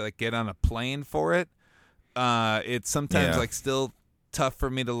much that they like, get on a plane for it. It's sometimes like still tough for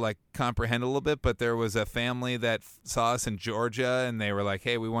me to like comprehend a little bit, but there was a family that saw us in Georgia and they were like,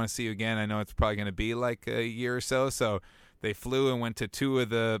 hey, we want to see you again. I know it's probably going to be like a year or so they flew and went to two of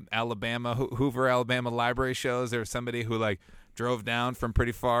the Hoover, Alabama library shows. There was somebody who like drove down from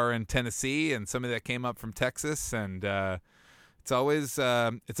pretty far in Tennessee and somebody that came up from Texas, and it's always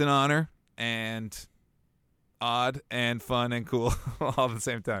it's an honor and odd and fun and cool all at the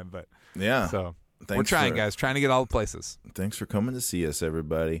same time. But yeah, so we're trying to get all the places. Thanks for coming to see us,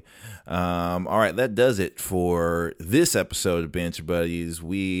 everybody. All right, that does it for this episode of Banter Buddies.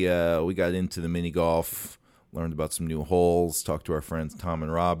 We got into the mini golf, learned about some new holes, talked to our friends Tom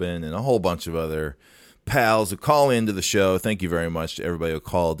and Robin, and a whole bunch of other pals who call into the show. Thank you very much to everybody who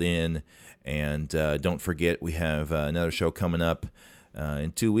called in. And don't forget, we have another show coming up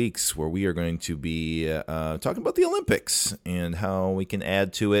in 2 weeks where we are going to be talking about the Olympics and how we can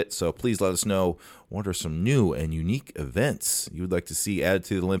add to it. So please let us know what are some new and unique events you would like to see added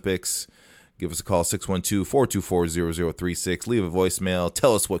to the Olympics. Give us a call, 612-424-0036. Leave a voicemail.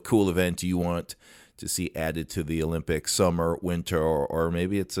 Tell us what cool event you want to see added to the Olympics, summer, winter, or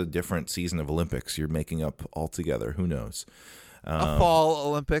maybe it's a different season of Olympics you're making up altogether. Who knows? A fall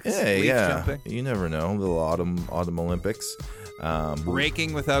Olympics. Hey, yeah. Jumping. You never know. Little autumn Olympics.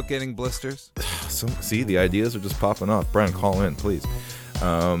 Raking without getting blisters. So, see, the ideas are just popping off. Brian, call in, please.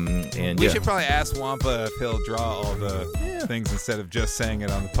 And we yeah. should probably ask Wampa if he'll draw all the things instead of just saying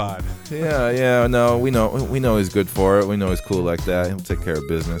it on the pod. Yeah, no, we know he's good for it. We know he's cool like that. He'll take care of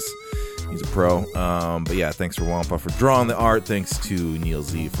business. He's a pro. But yeah, thanks for Wampa for drawing the art. Thanks to Neil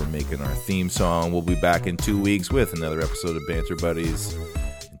Z for making our theme song. We'll be back in 2 weeks with another episode of Banter Buddies.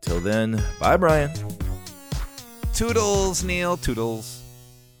 Until then, bye, Brian. Toodles, Neil. Toodles.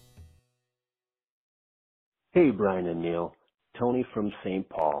 Hey, Brian and Neil. Tony from St.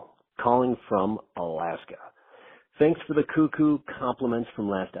 Paul, calling from Alaska. Thanks for the cuckoo compliments from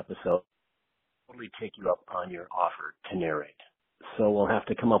last episode. I'll totally take you up on your offer to narrate. So we'll have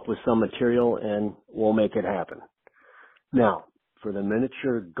to come up with some material and we'll make it happen. Now, for the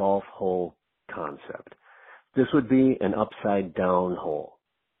miniature golf hole concept. This would be an upside down hole.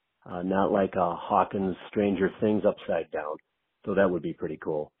 Not like a Hawkins Stranger Things upside down, though that would be pretty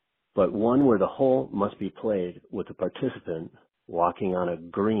cool. But one where the hole must be played with a participant walking on a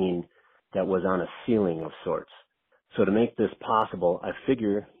green that was on a ceiling of sorts. So to make this possible, I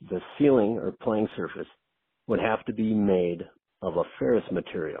figure the ceiling or playing surface would have to be made of a ferrous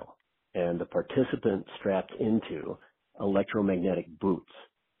material and the participant strapped into electromagnetic boots.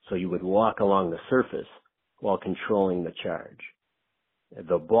 So you would walk along the surface while controlling the charge.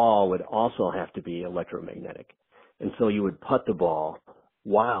 The ball would also have to be electromagnetic. And so you would putt the ball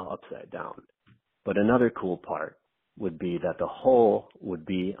while upside down. But another cool part would be that the hole would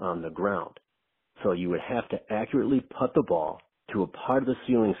be on the ground. So you would have to accurately putt the ball to a part of the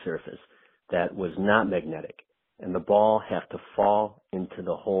ceiling surface that was not magnetic, and the ball have to fall into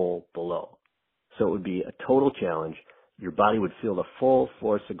the hole below. So it would be a total challenge. Your body would feel the full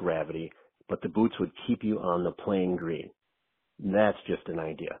force of gravity, but the boots would keep you on the playing green. That's just an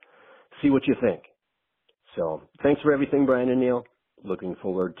idea. See what you think. So thanks for everything, Brian and Neil. Looking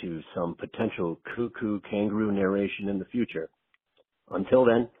forward to some potential cuckoo kangaroo narration in the future. Until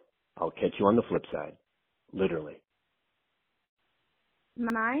then, I'll catch you on the flip side. Literally.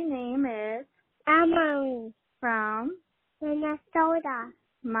 My name is Emily from Minnesota.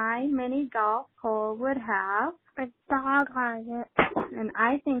 My mini golf hole would have a dog on it. And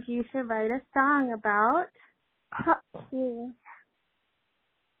I think you should write a song about puppies.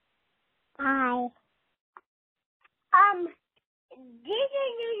 Hi.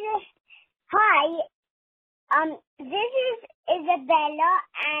 This is Isabella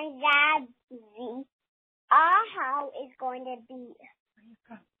and Gabby. Our house is going to be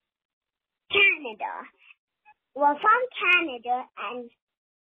Canada. We're from Canada, and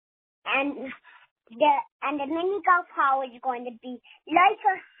the mini golf hole is going to be like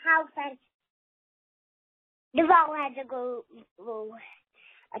a house, and the ball has to go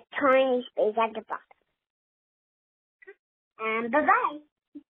a tiny space at the bottom. Bye-bye.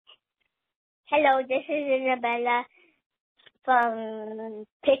 Hello, this is Isabella from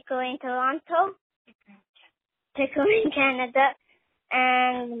Pickering, Toronto. Pickering, Canada.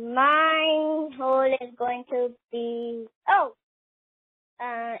 And my hole is going to be,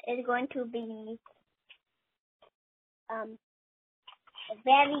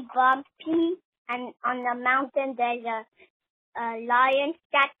 very bumpy. And on the mountain there's a lion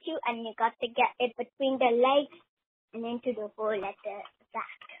statue, and you got to get it between the legs and into the hole at the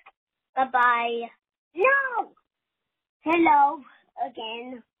back. Bye-bye. No! Hello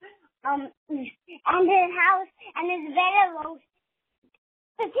again. And the house, and there's very low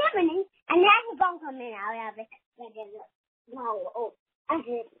the chimney, and there's a ball coming out of it.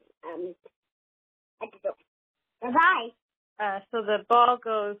 At the door. Bye-bye. So the ball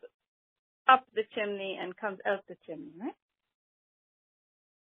goes up the chimney and comes out the chimney, right?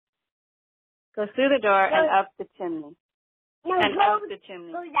 Goes through the door and up the chimney. No, and out the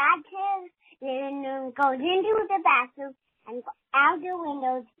chimney. Goes out then goes into the bathroom and out the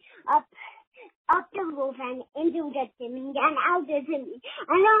windows, up the roof and into the chimney and out the chimney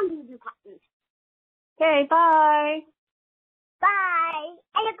and onto the curtains. Okay, bye. Bye.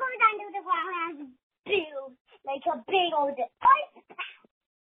 And it goes down to the ground and like a big old ice.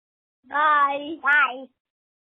 Bye. Bye.